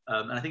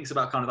 And I think it's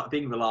about kind of like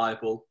being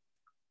reliable.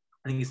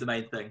 I think is the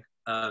main thing.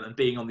 And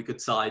being on the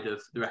good side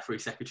of the referee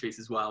secretaries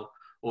as well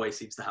always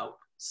seems to help.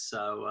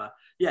 So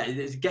yeah,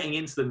 it's getting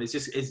into them is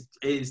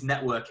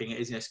networking. It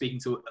is speaking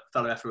to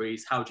fellow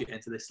referees. How do you get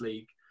into this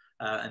league?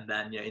 And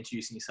then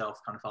introducing yourself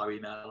kind of via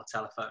email or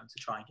telephone to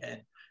try and get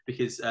in.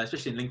 Because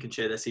especially in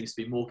Lincolnshire, there seems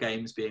to be more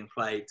games being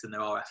played than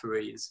there are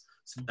referees.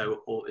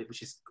 So,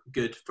 which is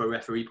good for a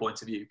referee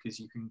point of view, because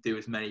you can do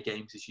as many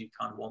games as you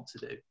kind of want to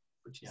do.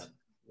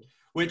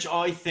 Which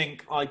I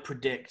think, I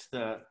predict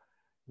that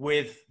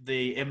with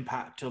the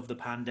impact of the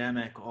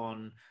pandemic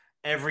on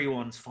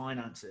everyone's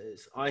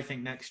finances, I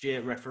think next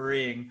year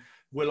refereeing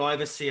will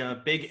either see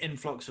a big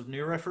influx of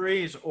new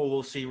referees, or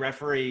we'll see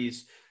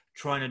referees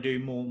trying to do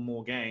more and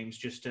more games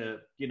just to,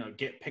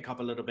 pick up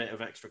a little bit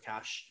of extra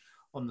cash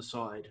on the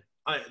side.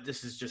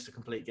 This is just a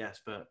complete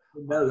guess, but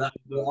no,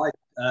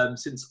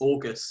 since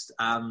August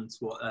and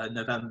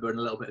November and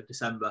a little bit of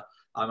December,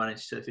 I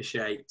managed to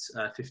officiate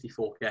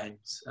 54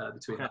 games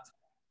between that.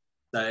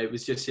 So it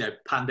was just,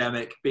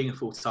 pandemic, being a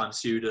full-time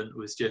student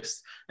was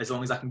just, as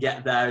long as I can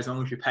get there, as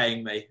long as you're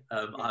paying me,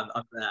 I'm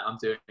there, I'm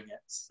doing it.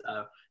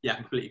 So yeah, I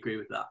completely agree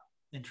with that.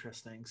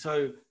 Interesting.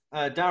 So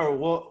Daryl,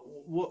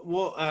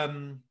 what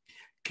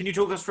can you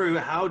talk us through,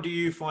 how do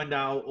you find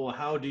out, or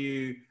how do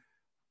you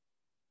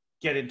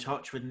get in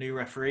touch with new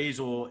referees,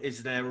 or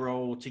is their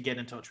role to get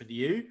in touch with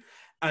you?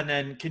 And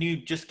then can you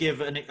just give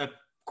a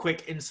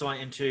quick insight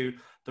into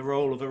the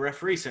role of a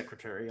referee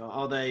secretary?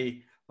 Are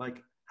they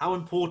like, how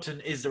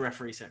important is the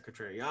referee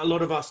secretary? A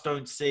lot of us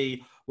don't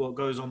see what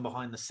goes on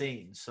behind the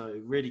scenes.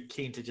 So really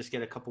keen to just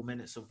get a couple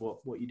minutes of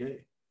what you do.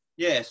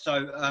 Yeah,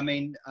 so I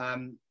mean,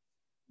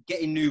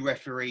 getting new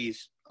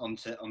referees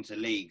onto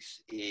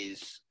leagues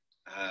is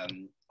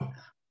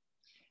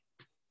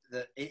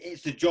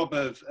it's the job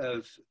of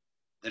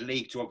the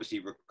league to obviously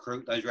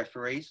recruit those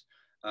referees,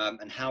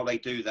 and how they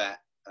do that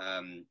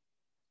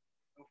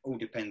all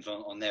depends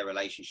on their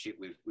relationship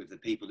with the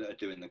people that are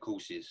doing the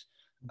courses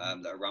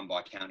that are run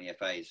by county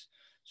FAs.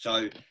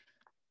 So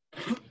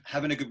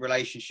having a good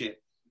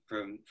relationship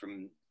from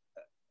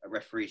a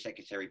referee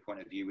secretary point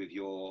of view with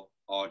your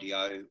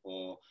RDO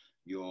or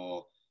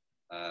your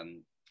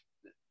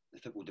the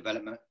football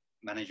development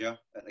manager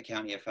at the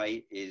county FA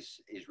is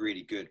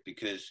really good,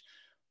 because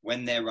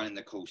when they're running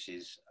the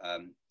courses,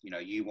 you know,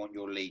 you want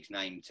your league's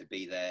name to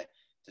be there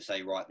to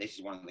say, right, this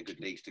is one of the good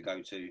leagues to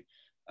go to.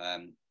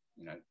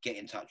 You know, get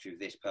in touch with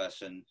this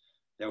person.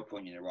 They'll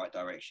point you in the right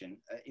direction.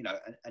 You know,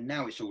 and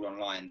now it's all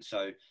online.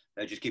 So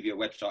they'll just give you a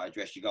website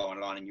address. You go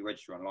online and you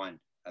register online.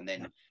 And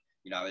then,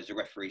 you know, as a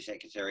referee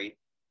secretary,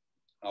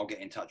 I'll get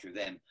in touch with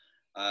them.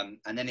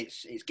 And then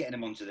it's getting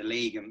them onto the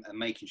league and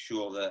making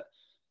sure that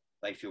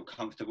they feel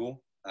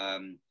comfortable,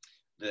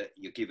 that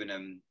you're giving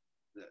them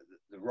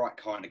the right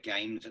kind of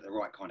games at the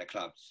right kind of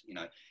clubs. You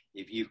know,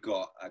 if you've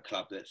got a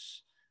club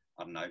that's,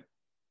 I don't know,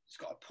 it's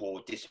got a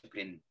poor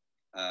discipline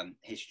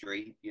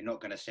history, you're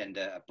not going to send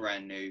a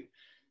brand new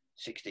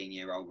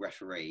 16-year-old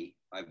referee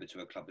over to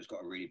a club that's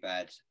got a really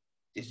bad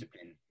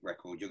discipline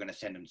record. You're going to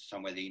send them to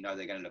somewhere that you know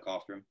they're going to look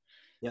after them.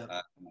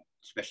 Yeah.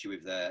 Especially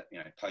with the, you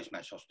know,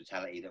 post-match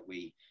hospitality that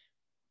we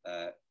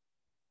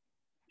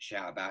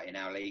shout about in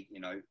our league. You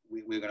know,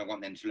 we're going to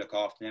want them to look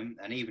after them.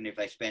 And even if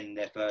they spend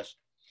their first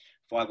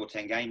 5 or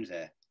 10 games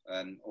there,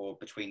 or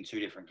between 2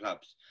 different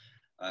clubs,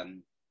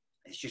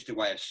 it's just a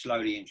way of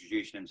slowly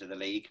introducing them to the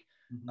league.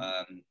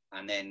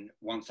 And then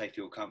once they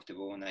feel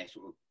comfortable and they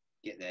sort of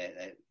get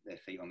their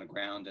feet on the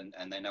ground and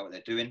they know what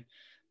they're doing,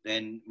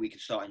 then we can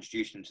start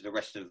introducing them to the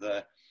rest of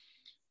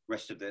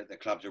the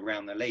clubs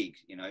around the league,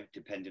 you know,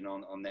 depending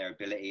on their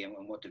ability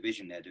and what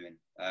division they're doing.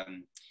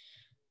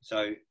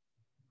 So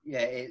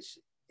yeah,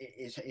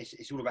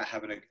 it's all about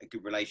having a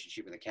good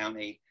relationship with the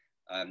county.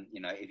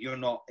 You know, if you're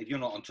not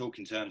on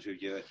talking terms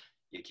with your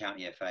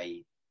county FA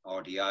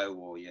RDO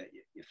or your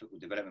football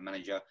development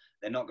manager,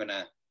 they're not going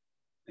to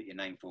put your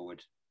name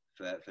forward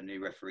for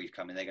new referees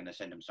coming. They're going to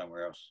send them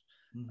somewhere else.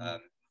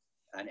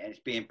 And it's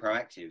being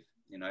proactive.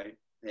 You know,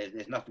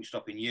 there's nothing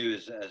stopping you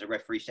as a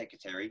referee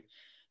secretary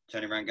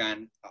turning around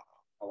going,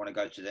 I want to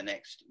go to the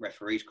next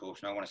referees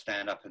course and I want to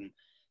stand up and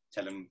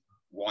tell them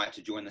why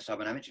to join the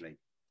Southern Amateur League.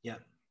 Yeah,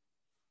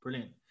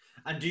 brilliant.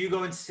 And do you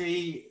go and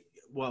see,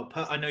 well,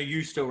 I know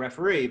you still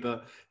referee,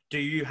 but do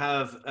you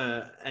have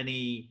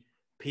any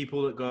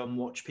people that go and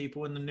watch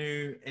people in the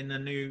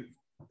new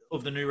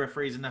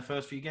referees in their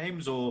first few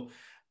games, or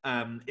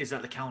is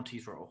that the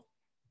county's role?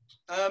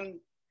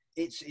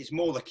 It's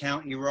more the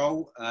county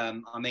role.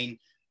 I mean,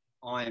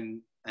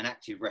 I'm an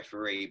active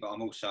referee, but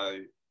I'm also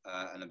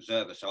an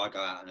observer, so I go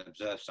out and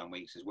observe some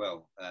weeks as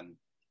well.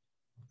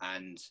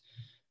 And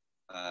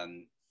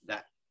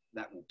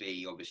that will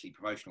be obviously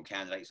promotional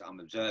candidates that I'm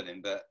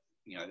observing, but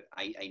you know,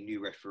 a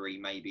new referee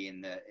may be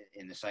in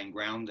the same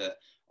ground that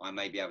I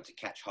may be able to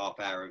catch half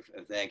hour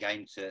of their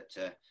game to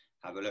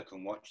have a look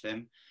and watch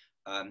them.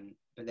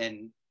 But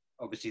then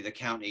obviously the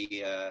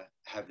county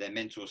have their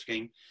mentor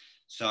scheme,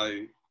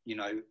 so you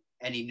know,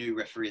 any new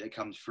referee that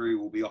comes through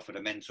will be offered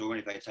a mentor, and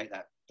if they take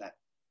that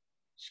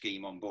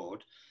scheme on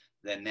board,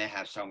 then they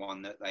have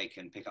someone that they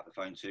can pick up the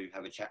phone to,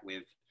 have a chat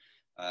with.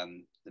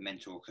 The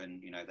mentor can,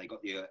 you know, they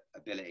got the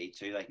ability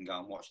to, they can go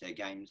and watch their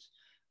games.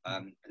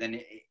 Then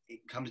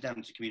it comes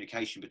down to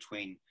communication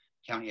between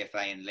county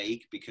FA and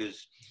league,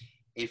 because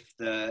if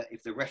the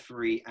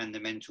referee and the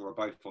mentor are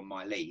both on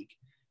my league,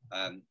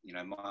 you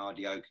know, my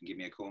RDO can give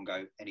me a call and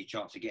go, any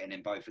chance of getting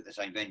them both at the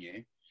same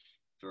venue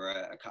for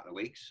a couple of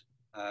weeks.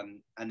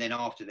 And then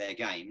after their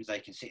games, they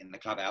can sit in the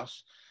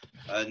clubhouse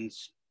and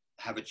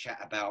have a chat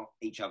about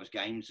each other's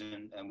games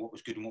and what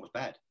was good and what was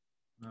bad.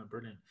 Oh,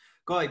 brilliant.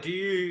 Guy, do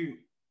you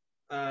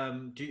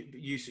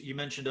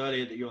mentioned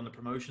earlier that you're on the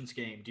promotion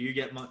scheme. Do you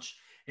get much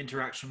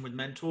interaction with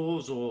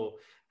mentors, or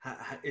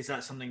is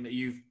that something that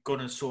you've got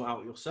to sort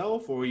out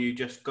yourself, or are you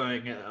just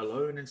going it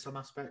alone in some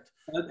aspect?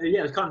 Yeah,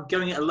 I was kind of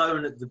going it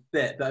alone at the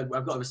bit, but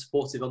I've got a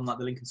supportive on like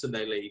the Lincoln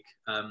Sunday League.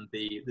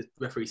 The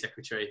referee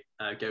secretary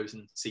goes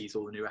and sees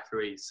all the new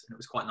referees, and it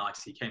was quite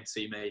nice. He came to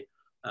see me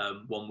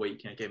one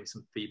week, gave me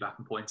some feedback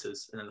and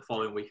pointers, and then the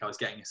following week I was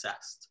getting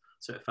assessed.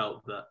 So it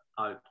felt that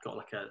I got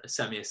like a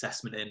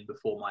semi-assessment in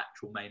before my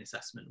actual main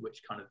assessment,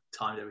 which kind of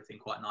timed everything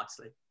quite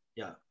nicely.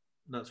 Yeah,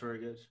 that's very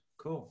good.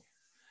 Cool.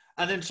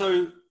 And then,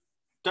 so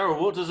Daryl,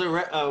 what does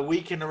a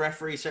week in the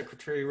referee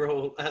secretary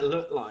role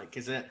look like?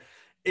 Is it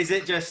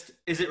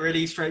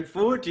really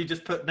straightforward? Do you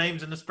just put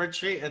names in the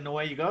spreadsheet and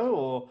away you go,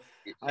 or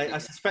I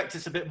suspect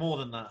it's a bit more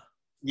than that?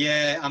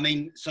 Yeah, I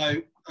mean,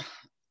 so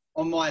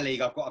on my league,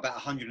 I've got about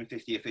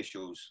 150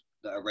 officials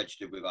that are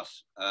registered with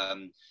us.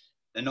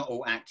 They're not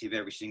all active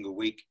every single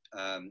week.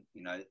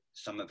 You know,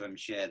 some of them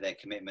share their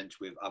commitments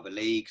with other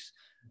leagues.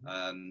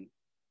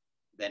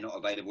 They're not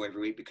available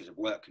every week because of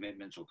work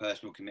commitments or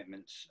personal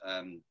commitments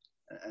and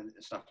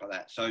stuff like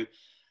that. So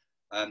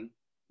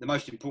the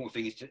most important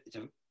thing is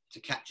to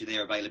capture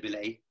their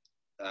availability.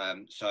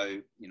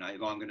 So, you know,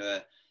 if I'm going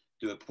to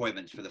do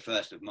appointments for the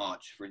 1st of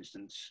March, for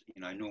instance,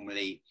 you know,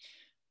 normally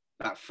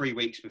about 3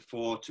 weeks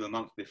before to a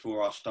month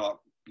before, I'll start,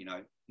 you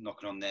know,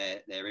 knocking on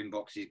their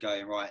inboxes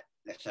going, right,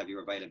 let's have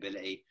your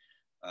availability.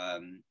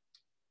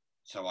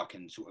 So I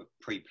can sort of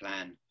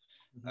pre-plan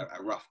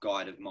a rough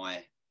guide of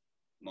my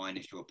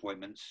initial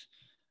appointments.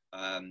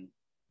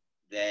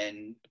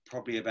 Then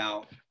probably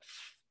about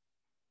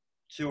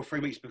 2 or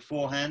 3 weeks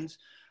beforehand,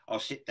 I'll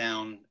sit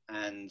down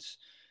and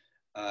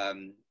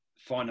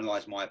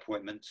finalise my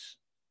appointments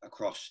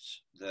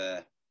across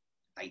the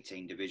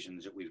 18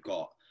 divisions that we've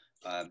got.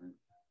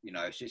 You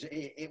know, so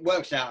it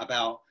works out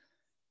about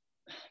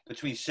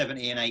between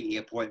 70 and 80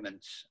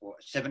 appointments, or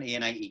 70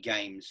 and 80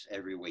 games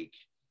every week.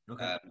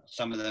 Okay.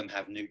 Some of them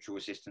have neutral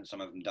assistants, some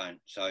of them don't.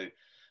 So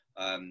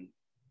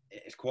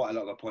it's quite a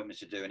lot of appointments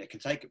to do, and it can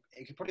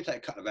probably take a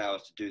couple of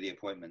hours to do the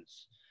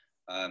appointments.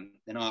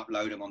 Then I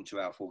upload them onto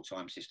our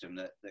full-time system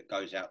that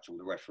goes out to all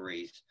the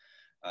referees,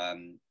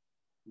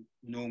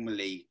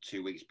 normally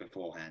 2 weeks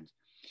beforehand.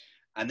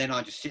 And then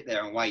I just sit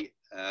there and wait.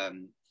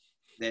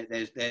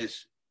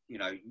 There's you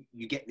know,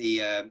 you get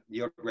the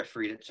odd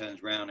referee that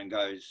turns around and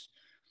goes,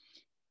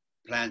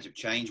 plans have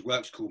changed,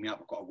 work's called me up,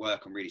 I've got to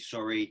work, I'm really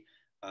sorry.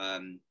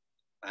 And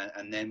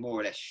they're more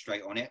or less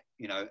straight on it,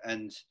 you know,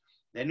 and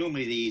they're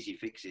normally the easy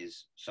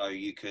fixes. So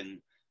you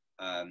can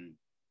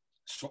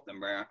swap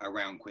them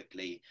around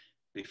quickly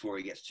before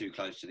he gets too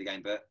close to the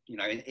game. But, you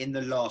know, in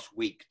the last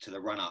week to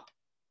the run up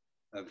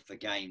of the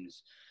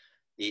games,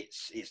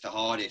 it's the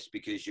hardest,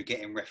 because you're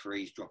getting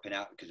referees dropping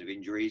out because of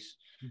injuries,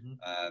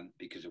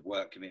 because of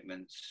work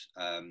commitments,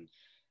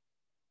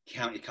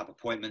 county cup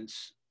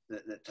appointments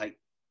that take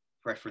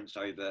preference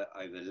over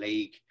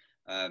league.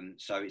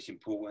 So it's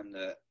important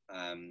that,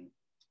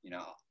 you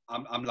know,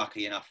 I'm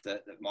lucky enough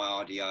that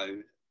my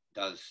RDO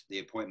does the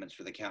appointments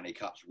for the county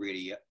cups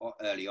really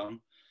early on.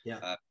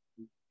 Yeah.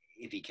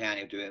 If he can,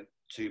 he'll do it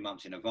 2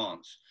 months in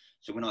advance.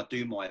 So when I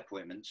do my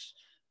appointments,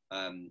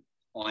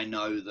 I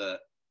know that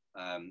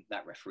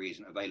that referee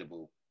isn't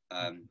available.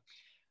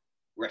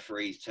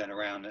 Referees turn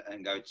around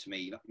and go to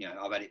me, you know,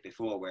 I've had it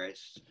before where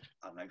it's,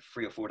 I don't know,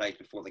 3 or 4 days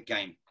before the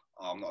game,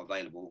 I'm not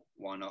available.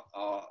 Why not?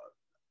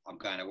 I'm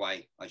going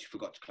away. I just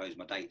forgot to close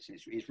my dates.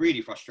 And it's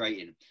really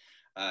frustrating,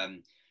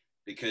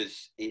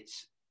 because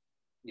it's,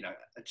 you know,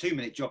 a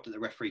 2-minute job that the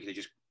referee could have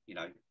just, you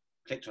know,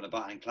 clicked on a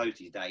button and closed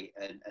his date,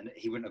 and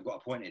he wouldn't have got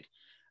appointed.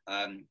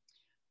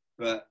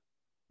 But,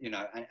 you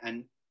know,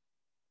 and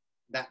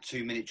that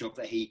 2-minute job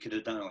that he could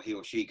have done, or he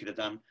or she could have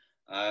done,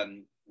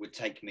 would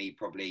take me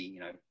probably, you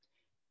know,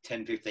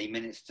 10, 15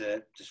 minutes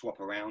to swap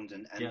around,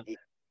 and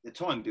the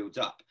time builds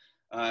up.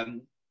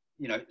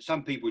 You know,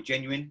 some people are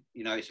genuine,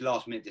 you know, it's a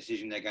last minute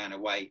decision, they're going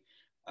away.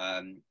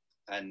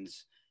 And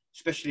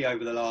especially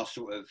over the last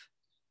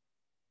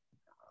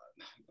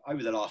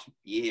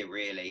year,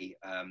 really,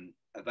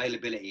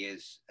 availability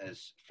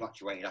has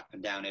fluctuated up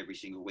and down every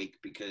single week,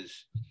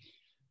 because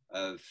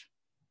of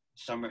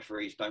some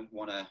referees don't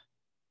want to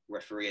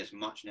referee as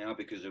much now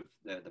because of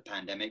the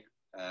pandemic.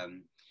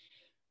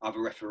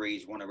 Other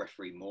referees want to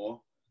referee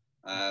more.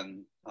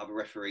 Other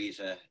referees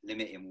are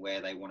limiting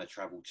where they want to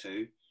travel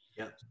to.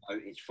 Yeah. So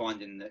it's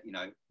finding that, you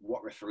know,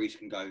 what referees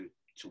can go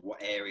to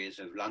what areas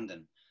of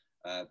London,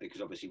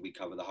 because obviously we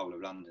cover the whole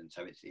of London.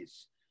 So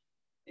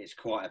it's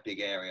quite a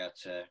big area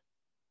to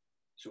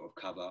sort of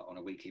cover on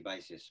a weekly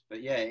basis.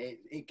 But yeah,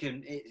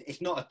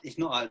 it's not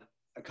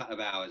a couple of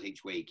hours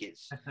each week.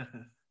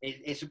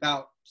 It's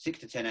about 6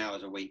 to 10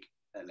 hours a week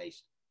at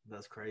least.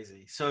 That's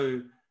crazy.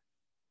 So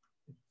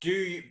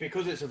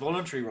because it's a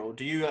voluntary role,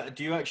 do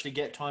you actually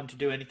get time to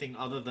do anything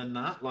other than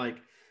that?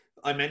 Like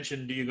I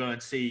mentioned, do you go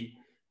and see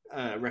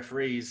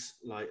referees?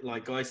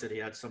 Like Guy said, he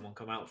had someone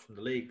come out from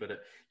the league, but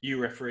you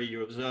referee,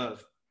 you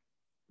observe.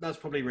 That's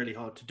probably really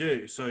hard to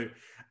do. So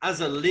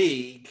as a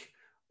league,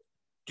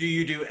 do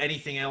you do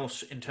anything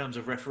else in terms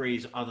of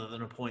referees other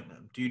than appoint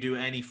them? Do you do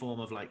any form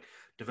of like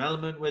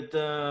development with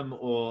them,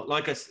 or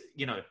like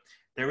you know,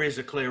 there is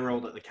a clear role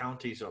that the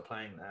counties are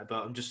playing there,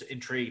 but I'm just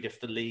intrigued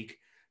if the league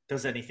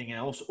does anything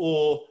else,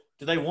 or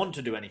do they want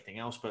to do anything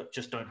else but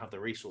just don't have the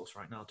resource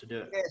right now to do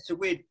it? Yeah, so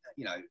we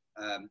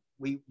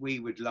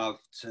would love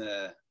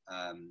to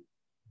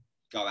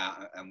go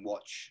out and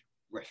watch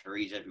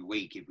referees every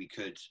week if we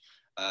could.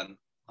 I'm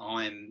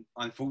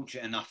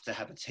fortunate enough to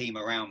have a team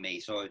around me,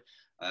 so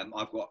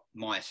I've got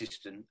my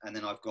assistant, and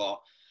then I've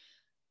got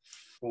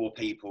 4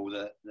 people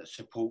that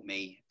support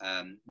me,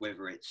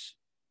 whether it's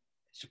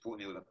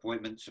supporting me with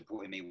appointments,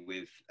 supporting me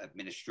with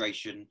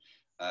administration,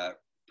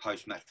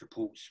 post-match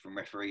reports from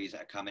referees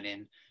that are coming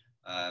in,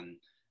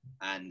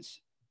 and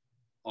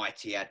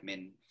IT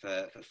admin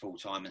for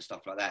full-time and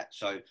stuff like that.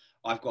 So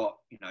I've got,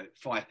 you know,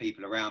 5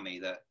 people around me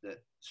that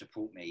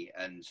support me,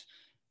 and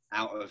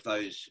out of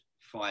those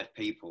 5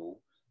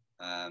 people,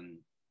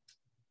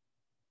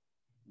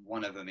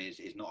 one of them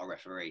is not a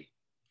referee.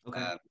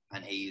 Okay.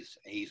 And he's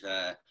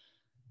a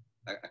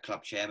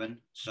club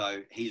chairman,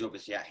 so he's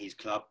obviously at his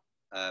club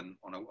on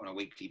a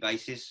weekly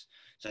basis.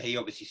 So he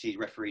obviously sees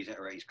referees that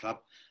are at his club.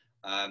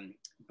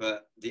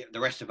 But the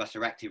rest of us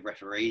are active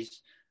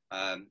referees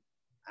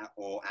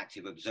or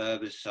active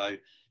observers. So,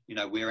 you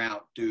know, we're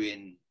out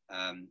doing,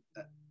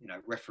 you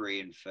know,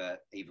 refereeing for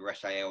either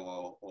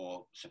SAL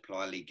or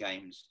Supply League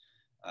games,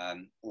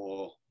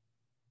 or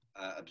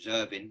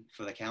observing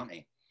for the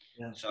county.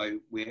 Yeah. So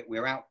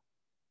we're out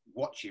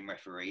watching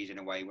referees in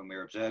a way when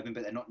we're observing,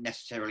 but they're not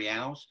necessarily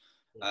ours.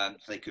 So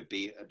they could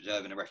be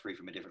observing a referee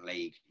from a different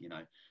league, you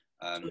know.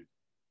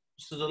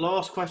 So the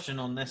last question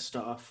on this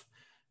stuff,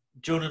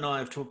 John and I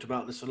have talked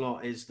about this a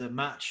lot, is the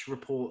match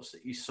reports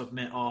that you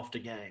submit after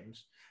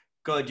games.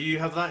 Guy, do you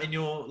have that in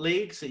your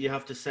leagues, that you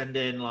have to send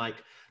in,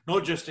 like,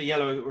 not just a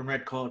yellow and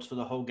red cards for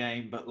the whole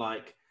game, but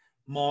like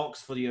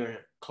marks for your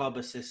club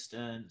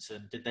assistants,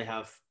 and did they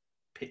have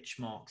pitch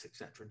marks,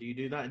 etc.? Do you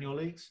do that in your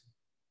leagues?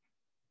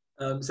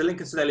 So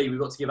Lincoln Today League, we've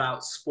got to give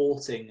out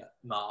sporting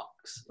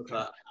marks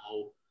for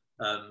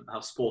how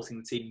sporting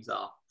the teams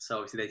are. So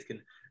obviously they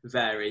can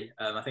vary.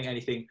 I think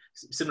anything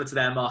similar to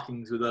their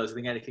markings with us, I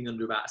think anything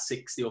under about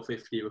 60 or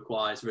 50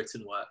 requires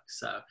written work.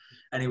 So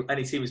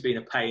any team who's been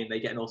a pain,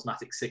 they get an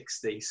automatic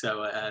 60.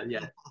 So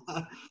yeah.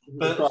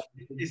 But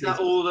is that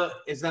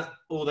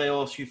all they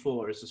ask you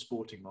for, is a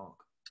sporting mark?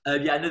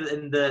 Yeah,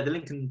 in the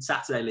Lincoln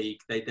Saturday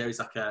League, there is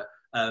like a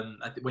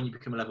I think when you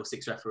become a level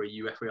 6 referee,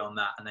 you referee on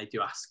that, and they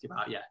do ask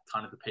about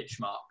kind of the pitch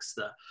marks,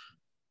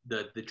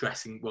 the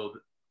dressing, well,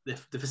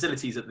 the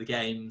facilities at the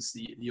games,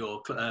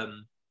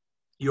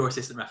 your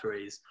assistant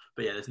referees.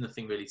 But yeah, there's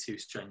nothing really too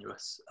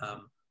strenuous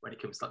when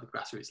it comes to like the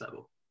grassroots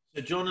level.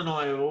 So John and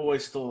I have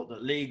always thought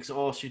that leagues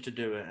ask you to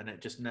do it, and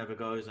it just never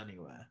goes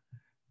anywhere.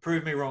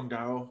 Prove me wrong,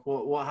 Daryl.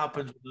 What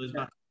happens with those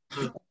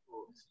matches?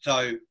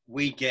 So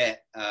we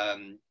get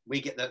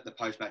the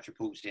post-match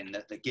reports in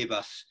that give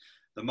us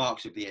the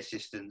marks of the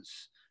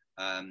assistants,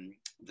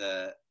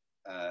 the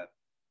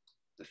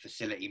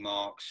facility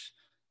marks,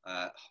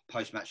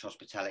 post-match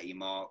hospitality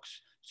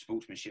marks,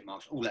 sportsmanship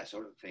marks, all that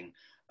sort of thing.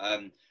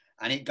 And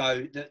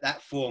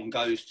that form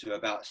goes to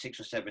about 6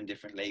 or 7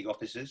 different league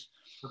officers,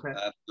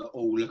 that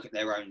all look at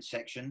their own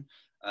section.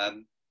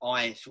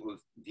 I sort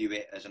of view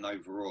it as an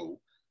overall,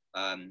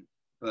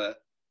 but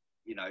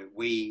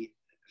we,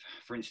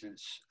 for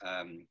instance,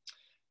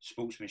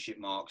 sportsmanship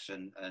marks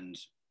and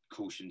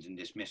cautions and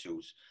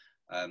dismissals.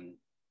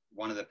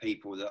 One of the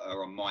people that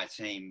are on my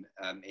team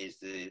is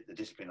the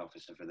discipline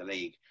officer for the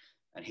league,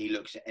 and he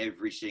looks at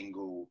every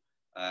single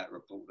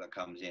report that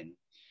comes in.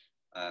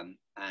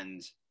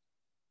 And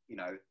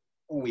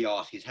all we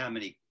ask is how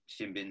many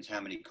sin bins,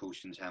 how many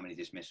cautions, how many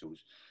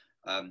dismissals.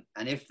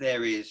 And if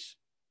there is,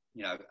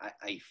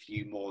 a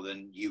few more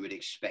than you would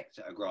expect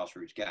at a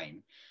grassroots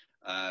game,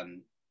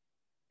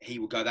 he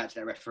will go back to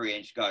that referee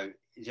and just go,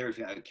 is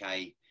everything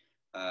okay?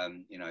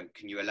 Can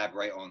you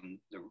elaborate on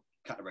the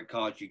couple of red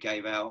cards you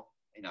gave out?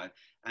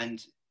 And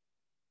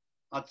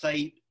I'd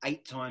say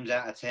 8 times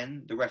out of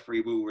 10, the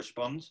referee will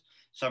respond.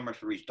 Some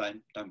referees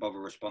don't bother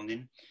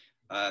responding.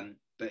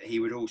 But he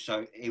would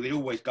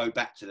always go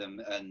back to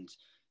them and,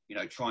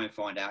 try and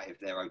find out if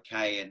they're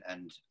okay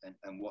and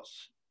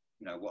what's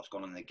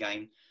gone on in the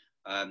game.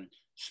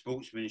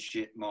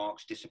 Sportsmanship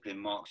marks, discipline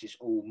marks, it's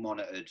all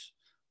monitored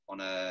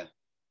on a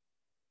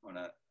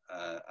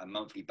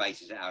monthly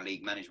basis at our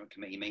league management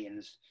committee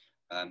meetings.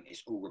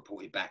 It's all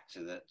reported back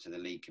to the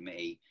league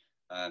committee.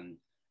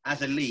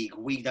 As a league,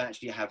 we don't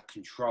actually have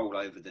control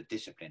over the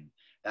discipline.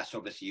 That's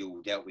obviously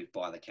all dealt with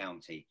by the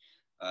county,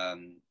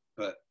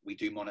 but we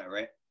do monitor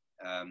it.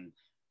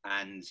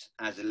 And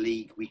as a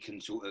league, we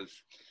can sort of,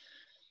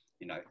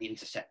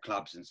 intercept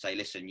clubs and say,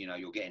 listen,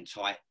 you're getting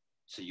tight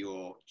to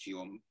your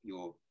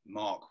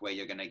mark where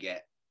you're going to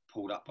get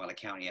pulled up by the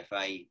county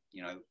FA.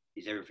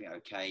 Is everything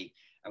okay?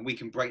 And we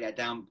can break that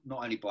down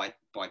not only by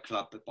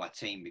club but by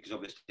team, because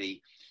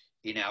obviously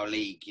in our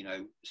league,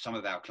 some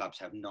of our clubs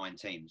have 9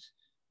 teams.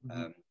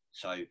 Mm-hmm.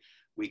 So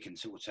we can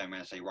sort of turn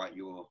around and say, right,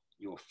 your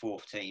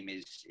 4th team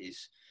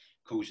is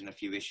causing a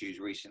few issues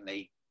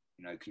recently.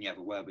 Can you have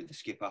a word with the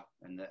skipper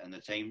and the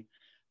team?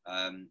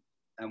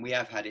 And we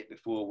have had it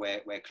before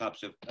where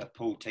clubs have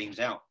pulled teams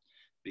out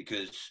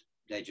because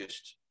they're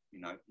just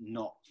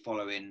not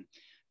following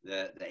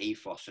the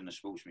ethos and the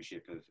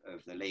sportsmanship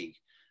of the league.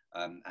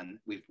 And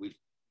we've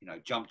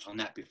jumped on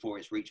that before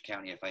it's reached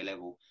county FA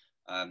level.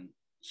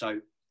 So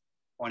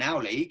on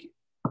our league,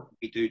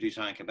 we do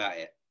something about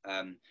it.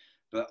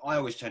 But I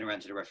always turn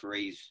around to the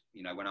referees,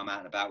 when I'm out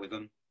and about with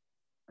them,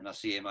 and I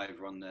see him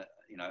over on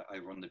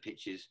the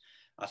pitches.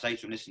 I say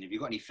to them, listen, if you've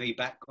got any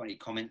feedback, got any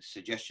comments,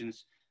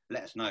 suggestions,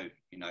 let us know.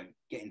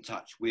 Get in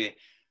touch.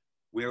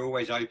 We're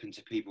always open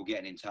to people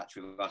getting in touch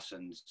with us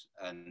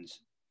and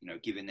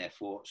giving their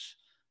thoughts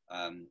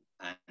and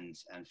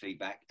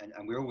feedback,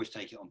 and we'll always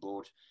take it on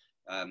board.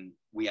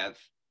 We have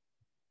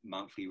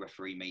monthly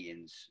referee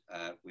meetings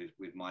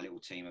with my little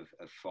team of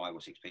 5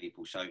 or 6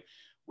 people. So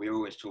we're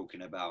always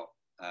talking about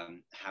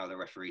how the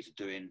referees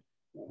are doing,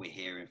 what we're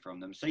hearing from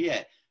them. So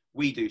yeah,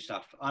 we do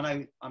stuff. I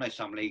know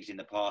some leagues in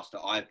the past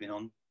that I've been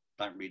on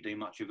don't really do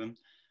much with them.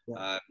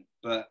 Yeah.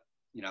 But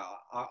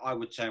I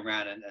would turn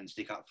around and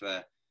stick up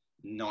for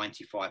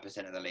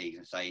 95% of the leagues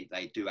and say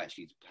they do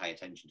actually pay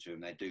attention to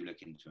them. They do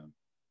look into them.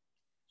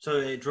 So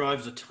it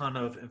drives a ton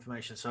of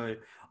information. So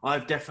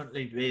I've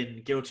definitely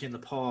been guilty in the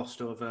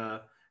past of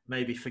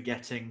maybe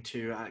forgetting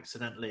to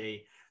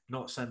accidentally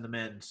not send them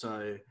in.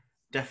 So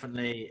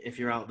definitely, if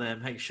you're out there,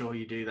 make sure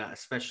you do that,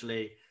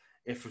 especially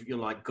if you're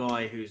like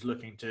Guy, who's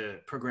looking to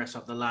progress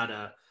up the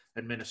ladder.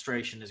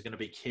 Administration is going to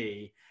be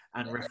key,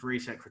 and referee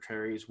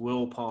secretaries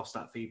will pass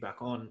that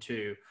feedback on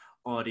to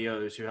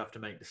RDOs who have to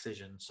make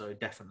decisions. So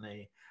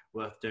definitely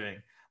worth doing.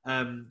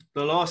 The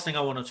last thing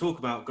I want to talk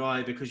about,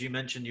 Guy, because you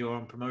mentioned you're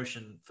on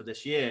promotion for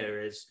this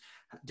year, is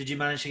did you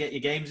manage to get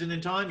your games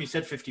in time? You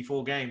said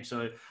 54 games,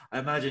 so I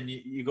imagine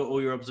you got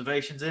all your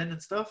observations in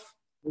and stuff?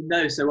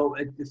 No, so well,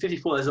 at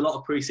 54, there's a lot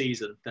of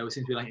pre-season. There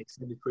seems to be like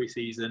extended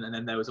pre-season, and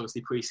then there was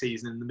obviously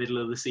pre-season in the middle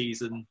of the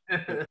season.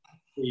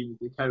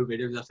 With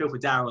COVID, I feel for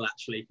Daryl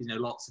actually, because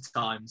lots of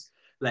times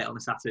late on a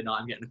Saturday night,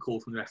 I'm getting a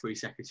call from the referee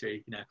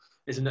secretary.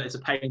 It's a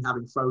pain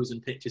having frozen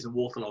pitches and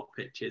waterlogged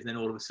pitches, and then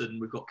all of a sudden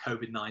we've got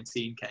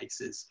COVID-19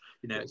 cases.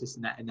 It's just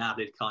an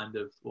added kind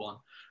of one.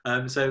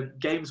 So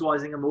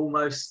games-wise, I'm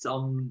almost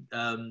on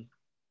amount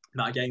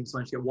of games.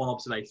 Managed to get one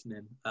observation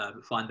in,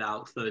 but find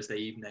out Thursday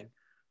evening.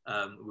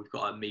 We've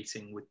got a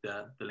meeting with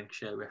the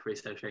Lincolnshire Referee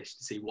Association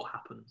to see what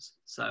happens.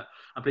 So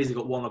I'm pleased I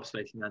got one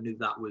observation. I knew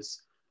that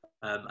was,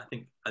 I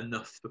think,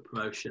 enough for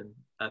promotion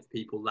of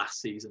people last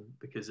season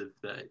because of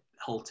the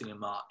halting in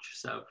March.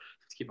 So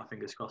to keep my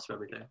fingers crossed for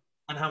everything.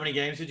 And how many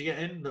games did you get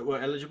in that were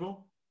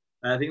eligible?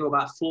 I think we were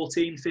about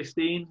 14,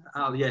 15.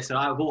 So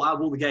out of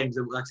all the games,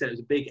 like I said, it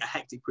was a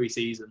hectic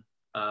pre-season.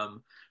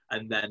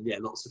 And then,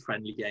 lots of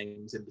friendly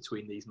games in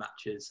between these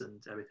matches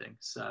and everything.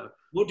 So,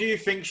 what do you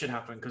think should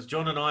happen? Because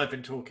John and I have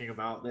been talking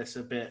about this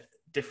a bit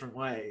different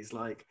ways.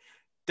 Like,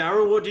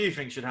 Daryl, what do you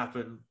think should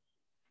happen?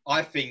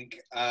 I think,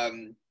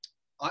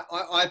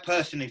 I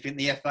personally think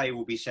the FA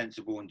will be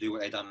sensible and do what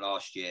they done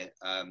last year.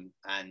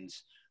 And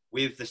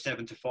with the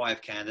 7 to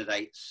 5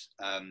 candidates,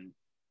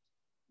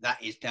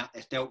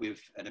 it's dealt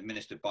with and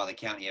administered by the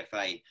county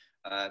FA.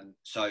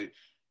 So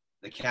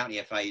the county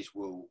FAs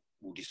will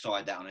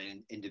decide that on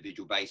an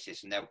individual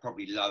basis, and they'll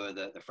probably lower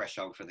the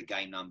threshold for the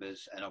game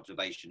numbers and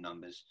observation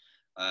numbers.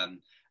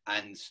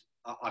 And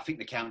I think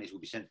the counties will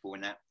be sensible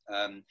in that.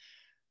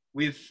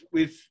 With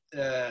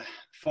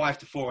 5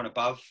 to 4 and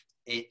above,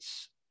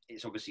 it's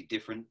obviously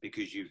different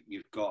because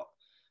you've got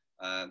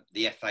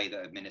the FA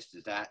that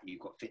administers that.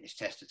 You've got fitness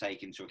tests to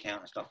take into account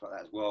and stuff like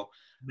that as well.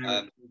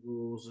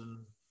 Rules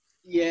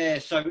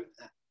and so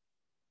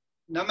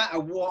no matter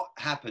what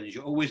happens,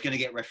 you're always going to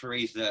get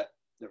referees that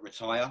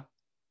retire.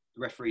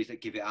 Referees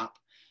that give it up.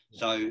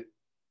 So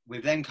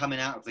with them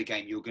coming out of the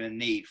game, you're going to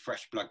need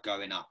fresh blood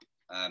going up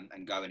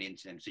and going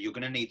into them. So you're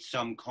going to need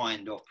some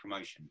kind of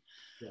promotion.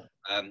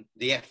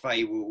 The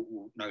FA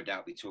will no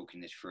doubt be talking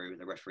this through,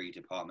 the referee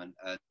department,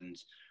 and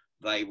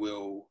they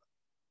will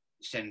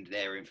send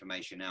their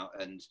information out,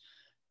 and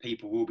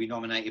people will be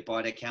nominated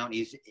by their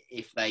counties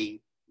if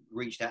they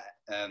reach that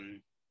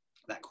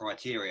that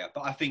criteria.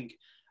 But I think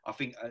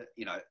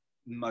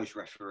most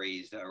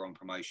referees that are on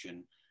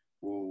promotion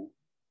will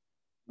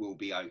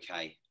be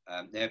okay.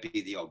 There'll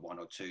be the odd one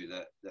or two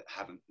that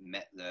haven't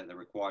met the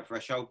required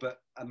threshold, but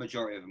a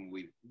majority of them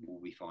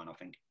will be fine, I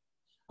think.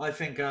 I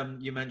think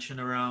you mentioned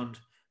around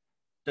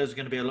there's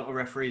going to be a lot of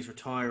referees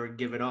retire and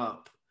give it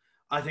up.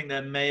 I think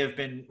there may have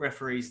been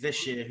referees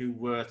this year who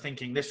were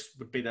thinking this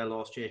would be their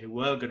last year, who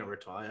were going to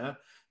retire,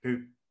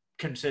 who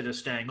consider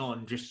staying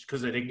on just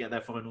because they didn't get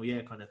their final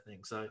year kind of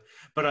thing. So,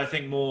 but I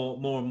think more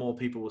and more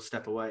people will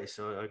step away.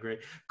 So I agree.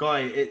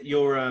 Guy,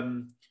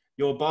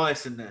 you're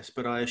biased in this,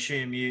 but I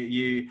assume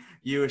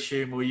you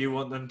assume, or you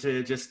want them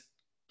to just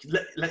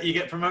let you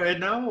get promoted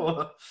now,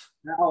 or?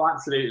 Oh,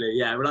 absolutely,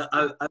 yeah. Well,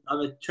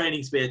 I'm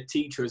training to be a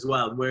teacher as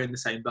well, and we're in the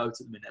same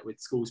boat at the minute with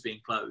schools being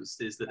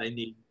closed. Is that they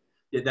need?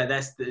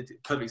 That's the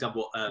perfect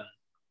example. What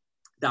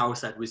Daryl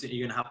said was that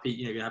you're going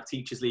to have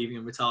teachers leaving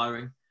and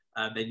retiring.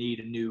 They need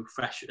a new,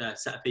 fresh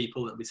set of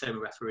people. That'll be the same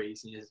with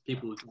referees. And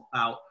people who drop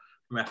out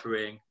from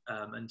refereeing,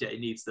 and it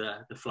needs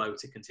the flow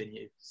to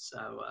continue.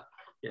 So.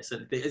 So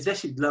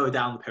especially lower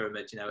down the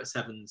pyramid, at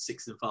 7,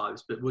 6 and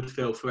 5s, but would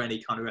feel for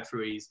any kind of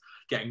referees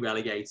getting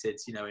relegated,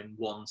 in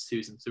 1s,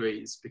 2s and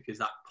 3s, because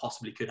that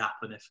possibly could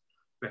happen if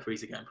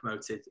referees are getting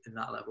promoted in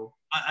that level.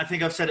 I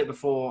think I've said it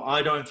before.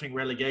 I don't think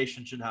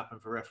relegation should happen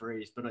for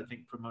referees, but I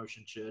think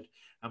promotion should,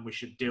 and we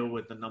should deal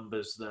with the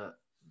numbers that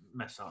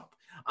mess up.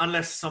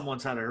 Unless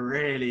someone's had a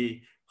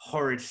really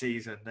horrid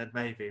season, then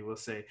maybe we'll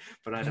see,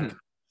 but I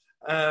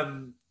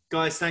don't.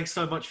 Guys, thanks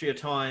so much for your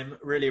time.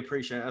 Really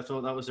appreciate it. I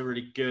thought that was a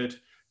really good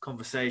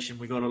conversation.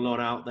 We got a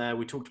lot out there.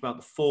 We talked about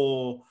the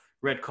 4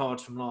 red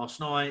cards from last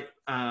night,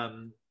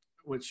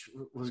 which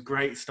was a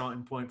great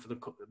starting point for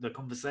the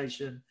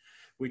conversation.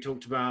 We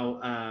talked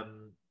about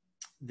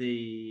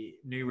the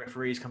new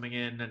referees coming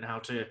in and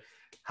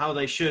how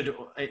they should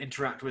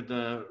interact with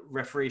the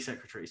referee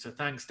secretary. So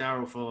thanks,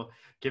 Daryl, for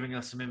giving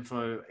us some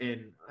info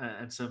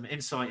and some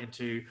insight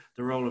into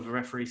the role of the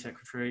referee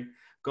secretary.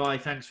 Guy,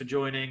 thanks for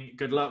joining.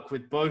 Good luck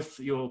with both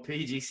your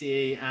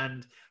PGCE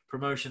and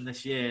promotion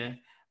this year.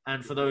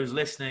 And for those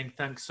listening,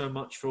 thanks so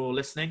much for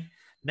listening.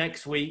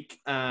 Next week,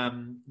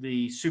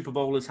 the Super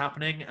Bowl is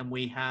happening, and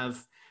we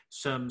have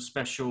some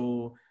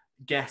special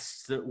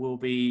guests that will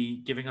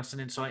be giving us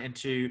an insight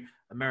into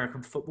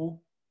American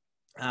football,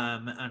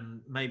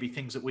 and maybe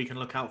things that we can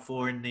look out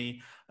for in the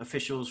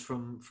officials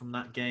from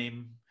that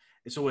game.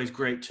 It's always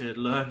great to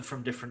learn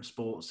from different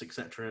sports,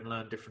 etc., and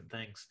learn different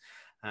things.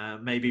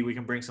 Maybe we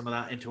can bring some of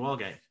that into our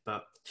game.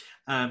 But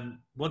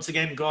once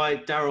again, Guy,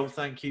 Daryl,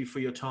 thank you for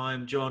your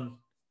time. John,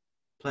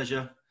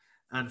 pleasure.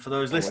 And for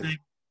those listening,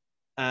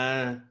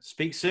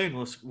 speak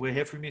soon. We'll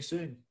hear from you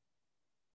soon.